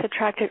same-sex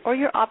attracted or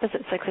you're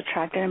opposite-sex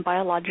attracted, and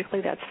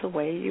biologically that's the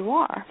way you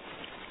are.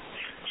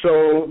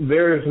 So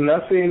there's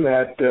nothing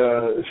that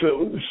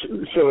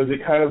so is it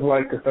kind of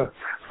like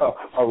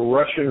a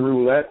Russian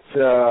roulette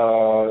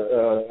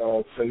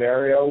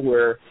scenario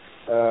where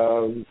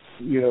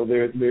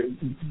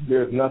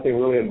there's nothing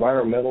really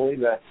environmentally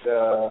that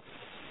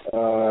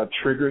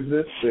triggers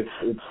this?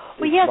 It's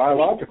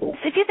biological.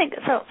 If you think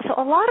so,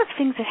 a lot of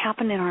things that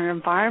happen in our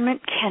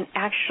environment can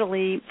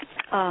actually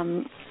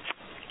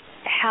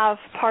have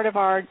part of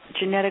our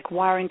genetic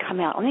wiring come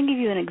out. Let me give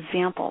you an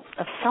example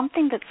of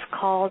something that's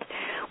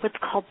what's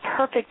called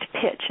perfect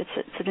pitch.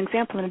 It's an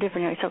example in a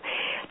different area. So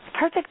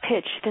perfect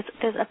pitch,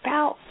 there's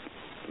about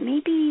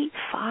maybe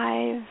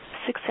 5,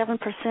 6,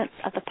 7%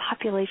 of the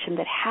population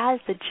that has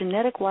the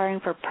genetic wiring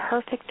for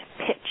perfect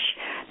pitch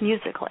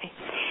musically.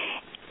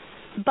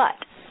 But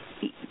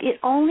it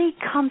only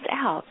comes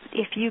out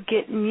if you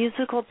get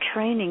musical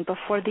training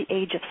before the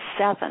age of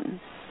 7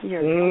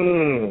 years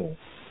old.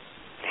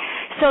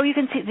 So you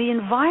can see the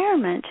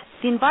environment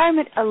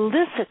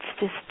elicits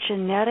this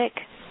genetic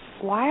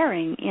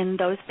wiring in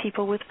those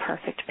people with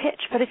perfect pitch.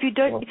 But if you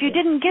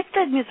didn't get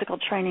the musical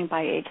training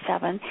by age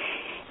 7,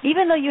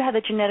 even though you have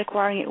the genetic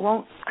wiring, it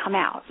won't come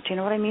out. Do you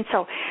know what I mean?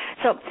 So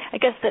I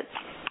guess that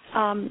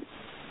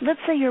let's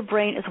say your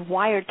brain is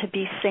wired to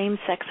be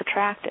same-sex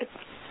attracted,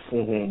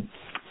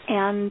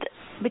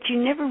 but you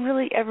never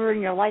really ever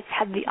in your life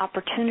had the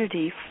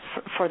opportunity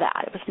for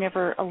that. It was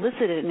never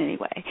elicited in any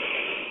way.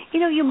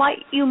 You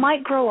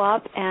might grow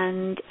up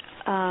and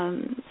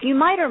you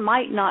might or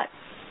might not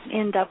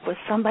end up with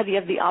somebody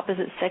of the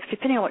opposite sex,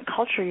 depending on what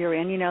culture you're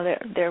in.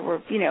 There were,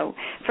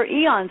 for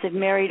eons, they've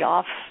married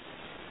off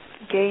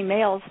gay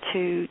males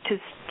to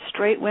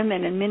straight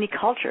women in many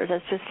cultures.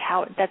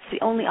 That's the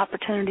only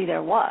opportunity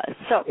there was.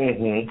 So, so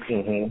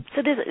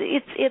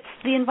it's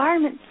the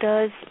environment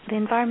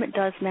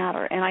does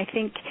matter, and I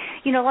think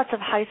lots of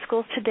high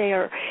schools today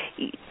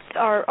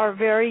are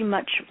very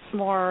much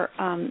more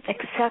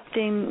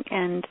accepting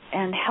and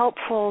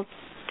helpful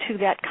to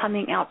that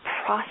coming out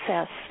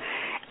process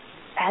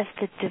as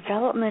the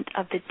development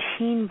of the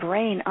teen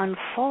brain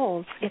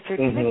unfolds. If you're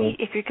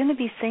going to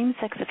be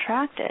same-sex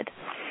attracted,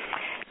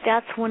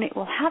 that's when it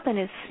will happen,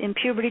 is in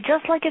puberty,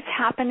 just like it's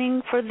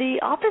happening for the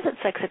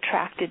opposite-sex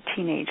attracted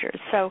teenagers.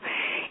 So,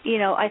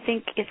 I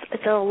think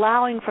it's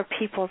allowing for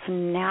people's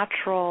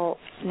natural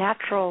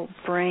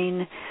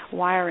brain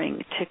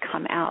wiring to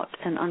come out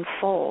and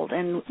unfold,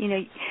 and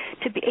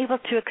to be able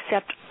to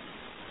accept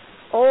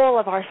all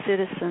of our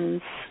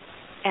citizens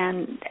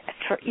and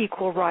for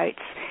equal rights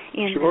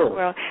in the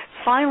world.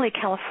 Finally,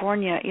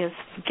 California is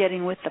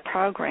getting with the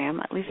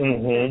program, at least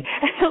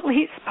at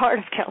least part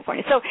of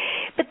California. So,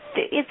 but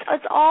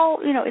it's all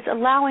it's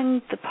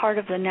allowing the part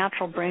of the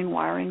natural brain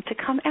wiring to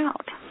come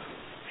out.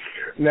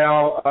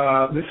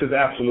 Now, this is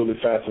absolutely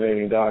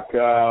fascinating, Doc.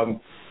 So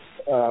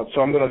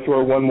I'm going to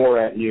throw one more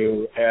at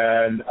you,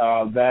 and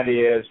that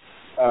is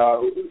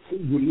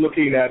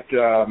looking at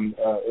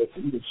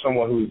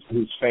someone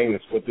who's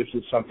famous, but this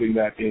is something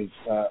that is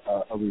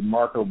a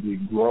remarkably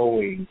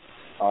growing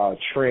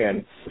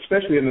trend,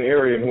 especially in the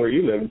area where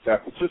you live in San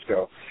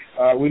Francisco.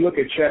 We look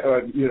at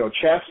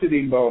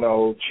Chastity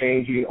Bono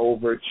changing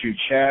over to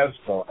Chaz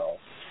Bono.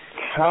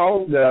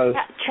 How does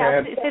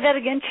say that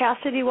again?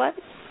 Chastity what?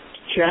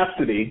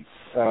 Chastity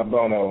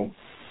Bono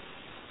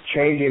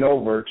changing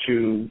over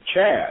to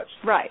Chaz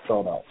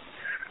Bono.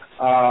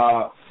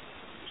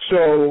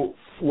 So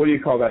what do you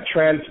call that?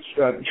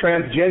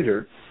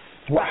 Transgender.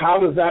 How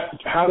does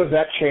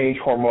that change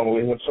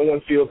hormonally when someone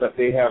feels that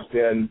they have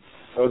been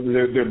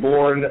they're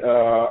born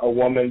a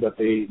woman, but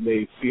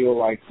they feel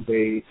like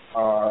they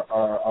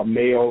are a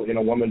male in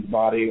a woman's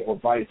body, or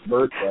vice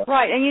versa?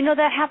 Right, and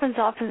that happens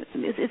often.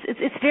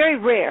 It's very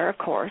rare, of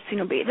course,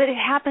 but it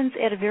happens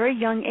at a very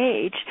young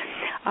age.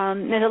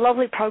 There's a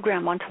lovely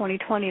program on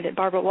 2020 that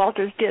Barbara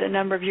Walters did a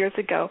number of years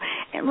ago,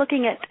 and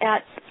looking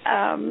at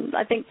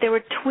I think there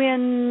were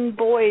twin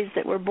boys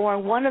that were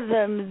born. One of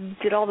them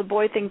did all the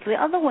boy things. The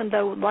other one,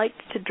 though,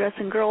 liked to dress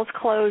in girls'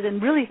 clothes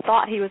and really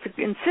thought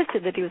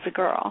insisted that he was a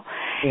girl.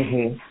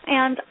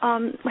 And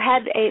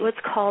had what's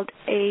called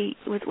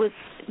was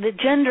the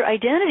gender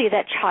identity of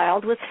that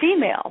child was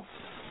female.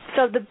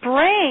 So the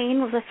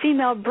brain was a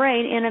female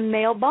brain in a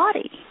male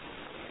body.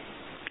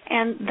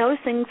 And those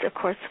things, of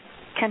course,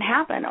 can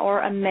happen,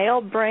 or a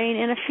male brain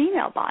in a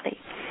female body.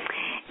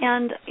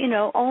 And,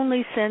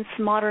 only since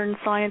modern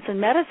science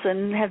and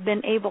medicine have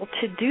been able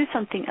to do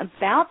something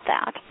about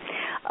that,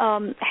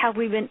 have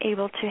we been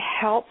able to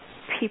help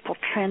people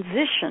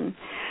transition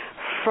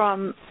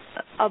from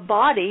a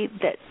body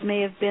that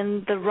may have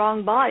been the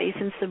wrong body,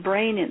 since the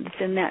brain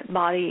in that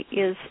body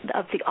is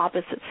of the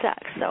opposite sex.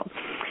 So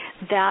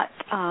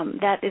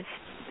that is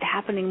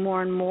happening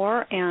more and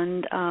more,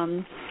 and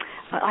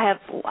I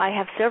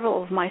have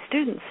several of my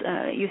students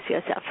at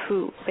UCSF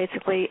who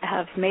basically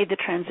have made the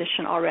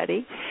transition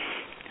already.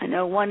 I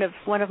know one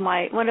of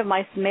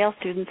my male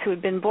students who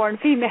had been born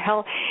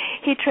female,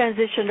 he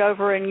transitioned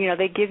over, and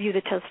they give you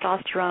the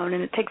testosterone,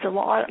 and it takes a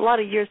lot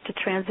of years to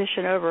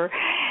transition over.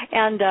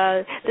 And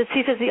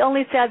he says the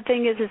only sad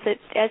thing is that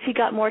as he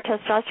got more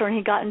testosterone,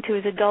 he got into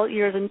his adult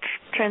years and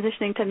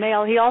transitioning to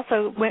male, he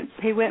also went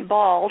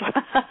bald.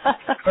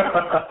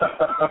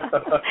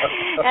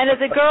 And as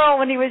a girl,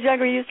 when he was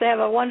younger, he used to have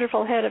a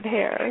wonderful head of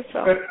hair.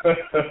 So.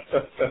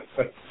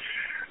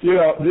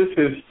 This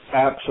is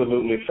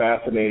absolutely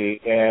fascinating,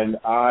 and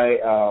I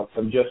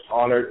am just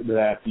honored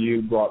that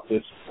you brought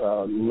this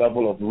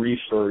level of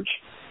research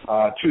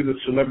to the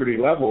celebrity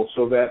level,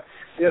 so that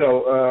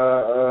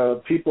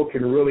people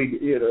can really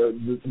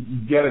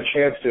get a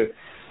chance to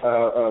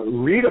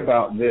read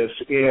about this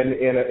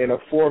in a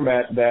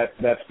format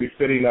that's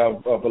befitting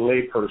of a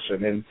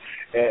layperson, and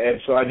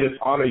so I just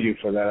honor you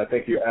for that. I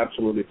think you're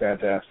absolutely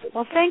fantastic.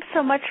 Well, thanks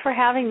so much for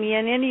having me,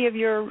 and any of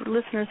your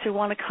listeners who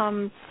want to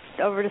come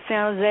over to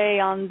San Jose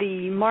on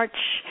the March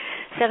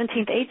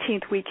 17th,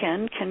 18th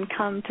weekend can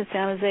come to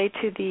San Jose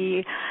to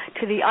the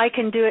I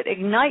Can Do It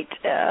Ignite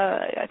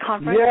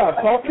conference. Yeah,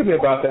 talk to me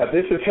about that.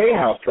 This is Hay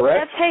House, correct?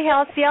 That's Hay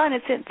House, yeah, and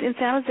it's in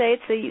San Jose.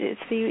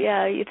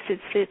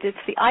 It's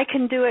the I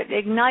Can Do It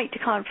Ignite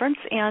conference,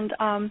 and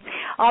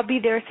I'll be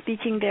there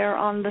speaking there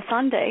on the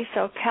Sunday.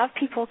 So have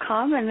people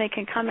come, and they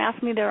can come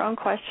ask me their own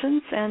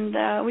questions,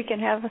 and we can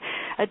have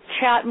a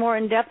chat more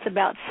in depth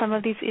about some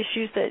of these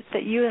issues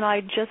that you and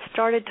I just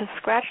started to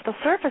scratch the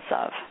surface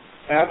of.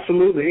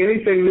 Absolutely.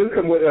 Anything new?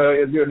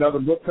 Is there another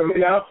book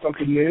coming out?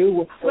 Something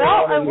new?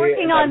 Well, I'm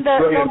working on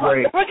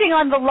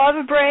the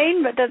love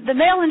brain, but the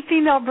male and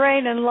female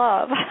brain and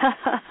love.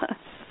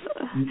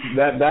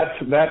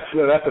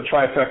 That's a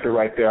trifecta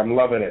right there. I'm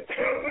loving it.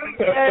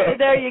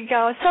 There you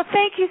go. So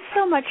thank you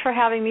so much for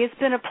having me. It's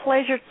been a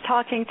pleasure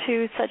talking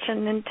to such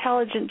an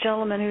intelligent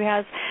gentleman who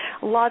has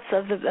lots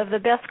of the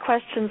best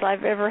questions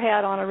I've ever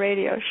had on a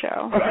radio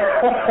show.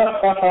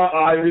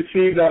 I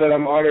received that, and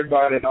I'm honored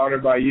by it and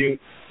honored by you.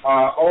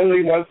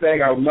 Only one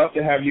thing, I would love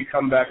to have you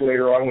come back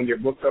later on when your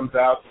book comes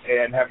out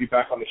and have you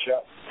back on the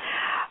show.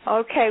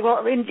 Okay,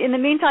 well, in the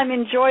meantime,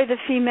 enjoy The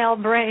Female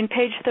Brain,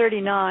 page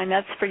 39.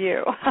 That's for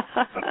you.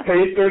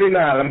 Page 39.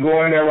 I'm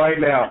going there right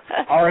now.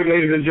 All right,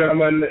 ladies and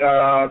gentlemen,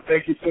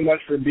 thank you so much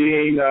for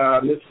being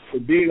on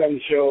the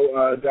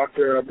show,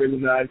 Dr.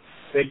 Brizendine.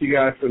 Thank you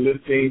guys for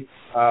listening.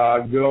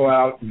 Go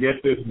out,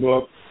 get this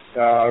book,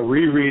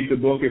 reread the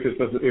book if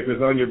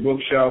it's on your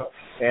bookshelf,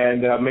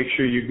 and make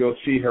sure you go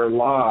see her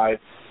live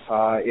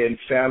in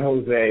San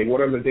Jose. What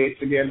are the dates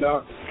again,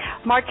 Doc?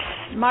 March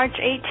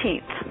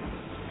 18th.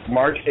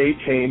 March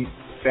 18th,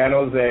 San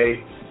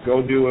Jose.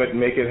 Go do it.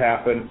 Make it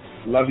happen.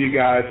 Love you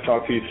guys.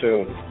 Talk to you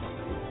soon.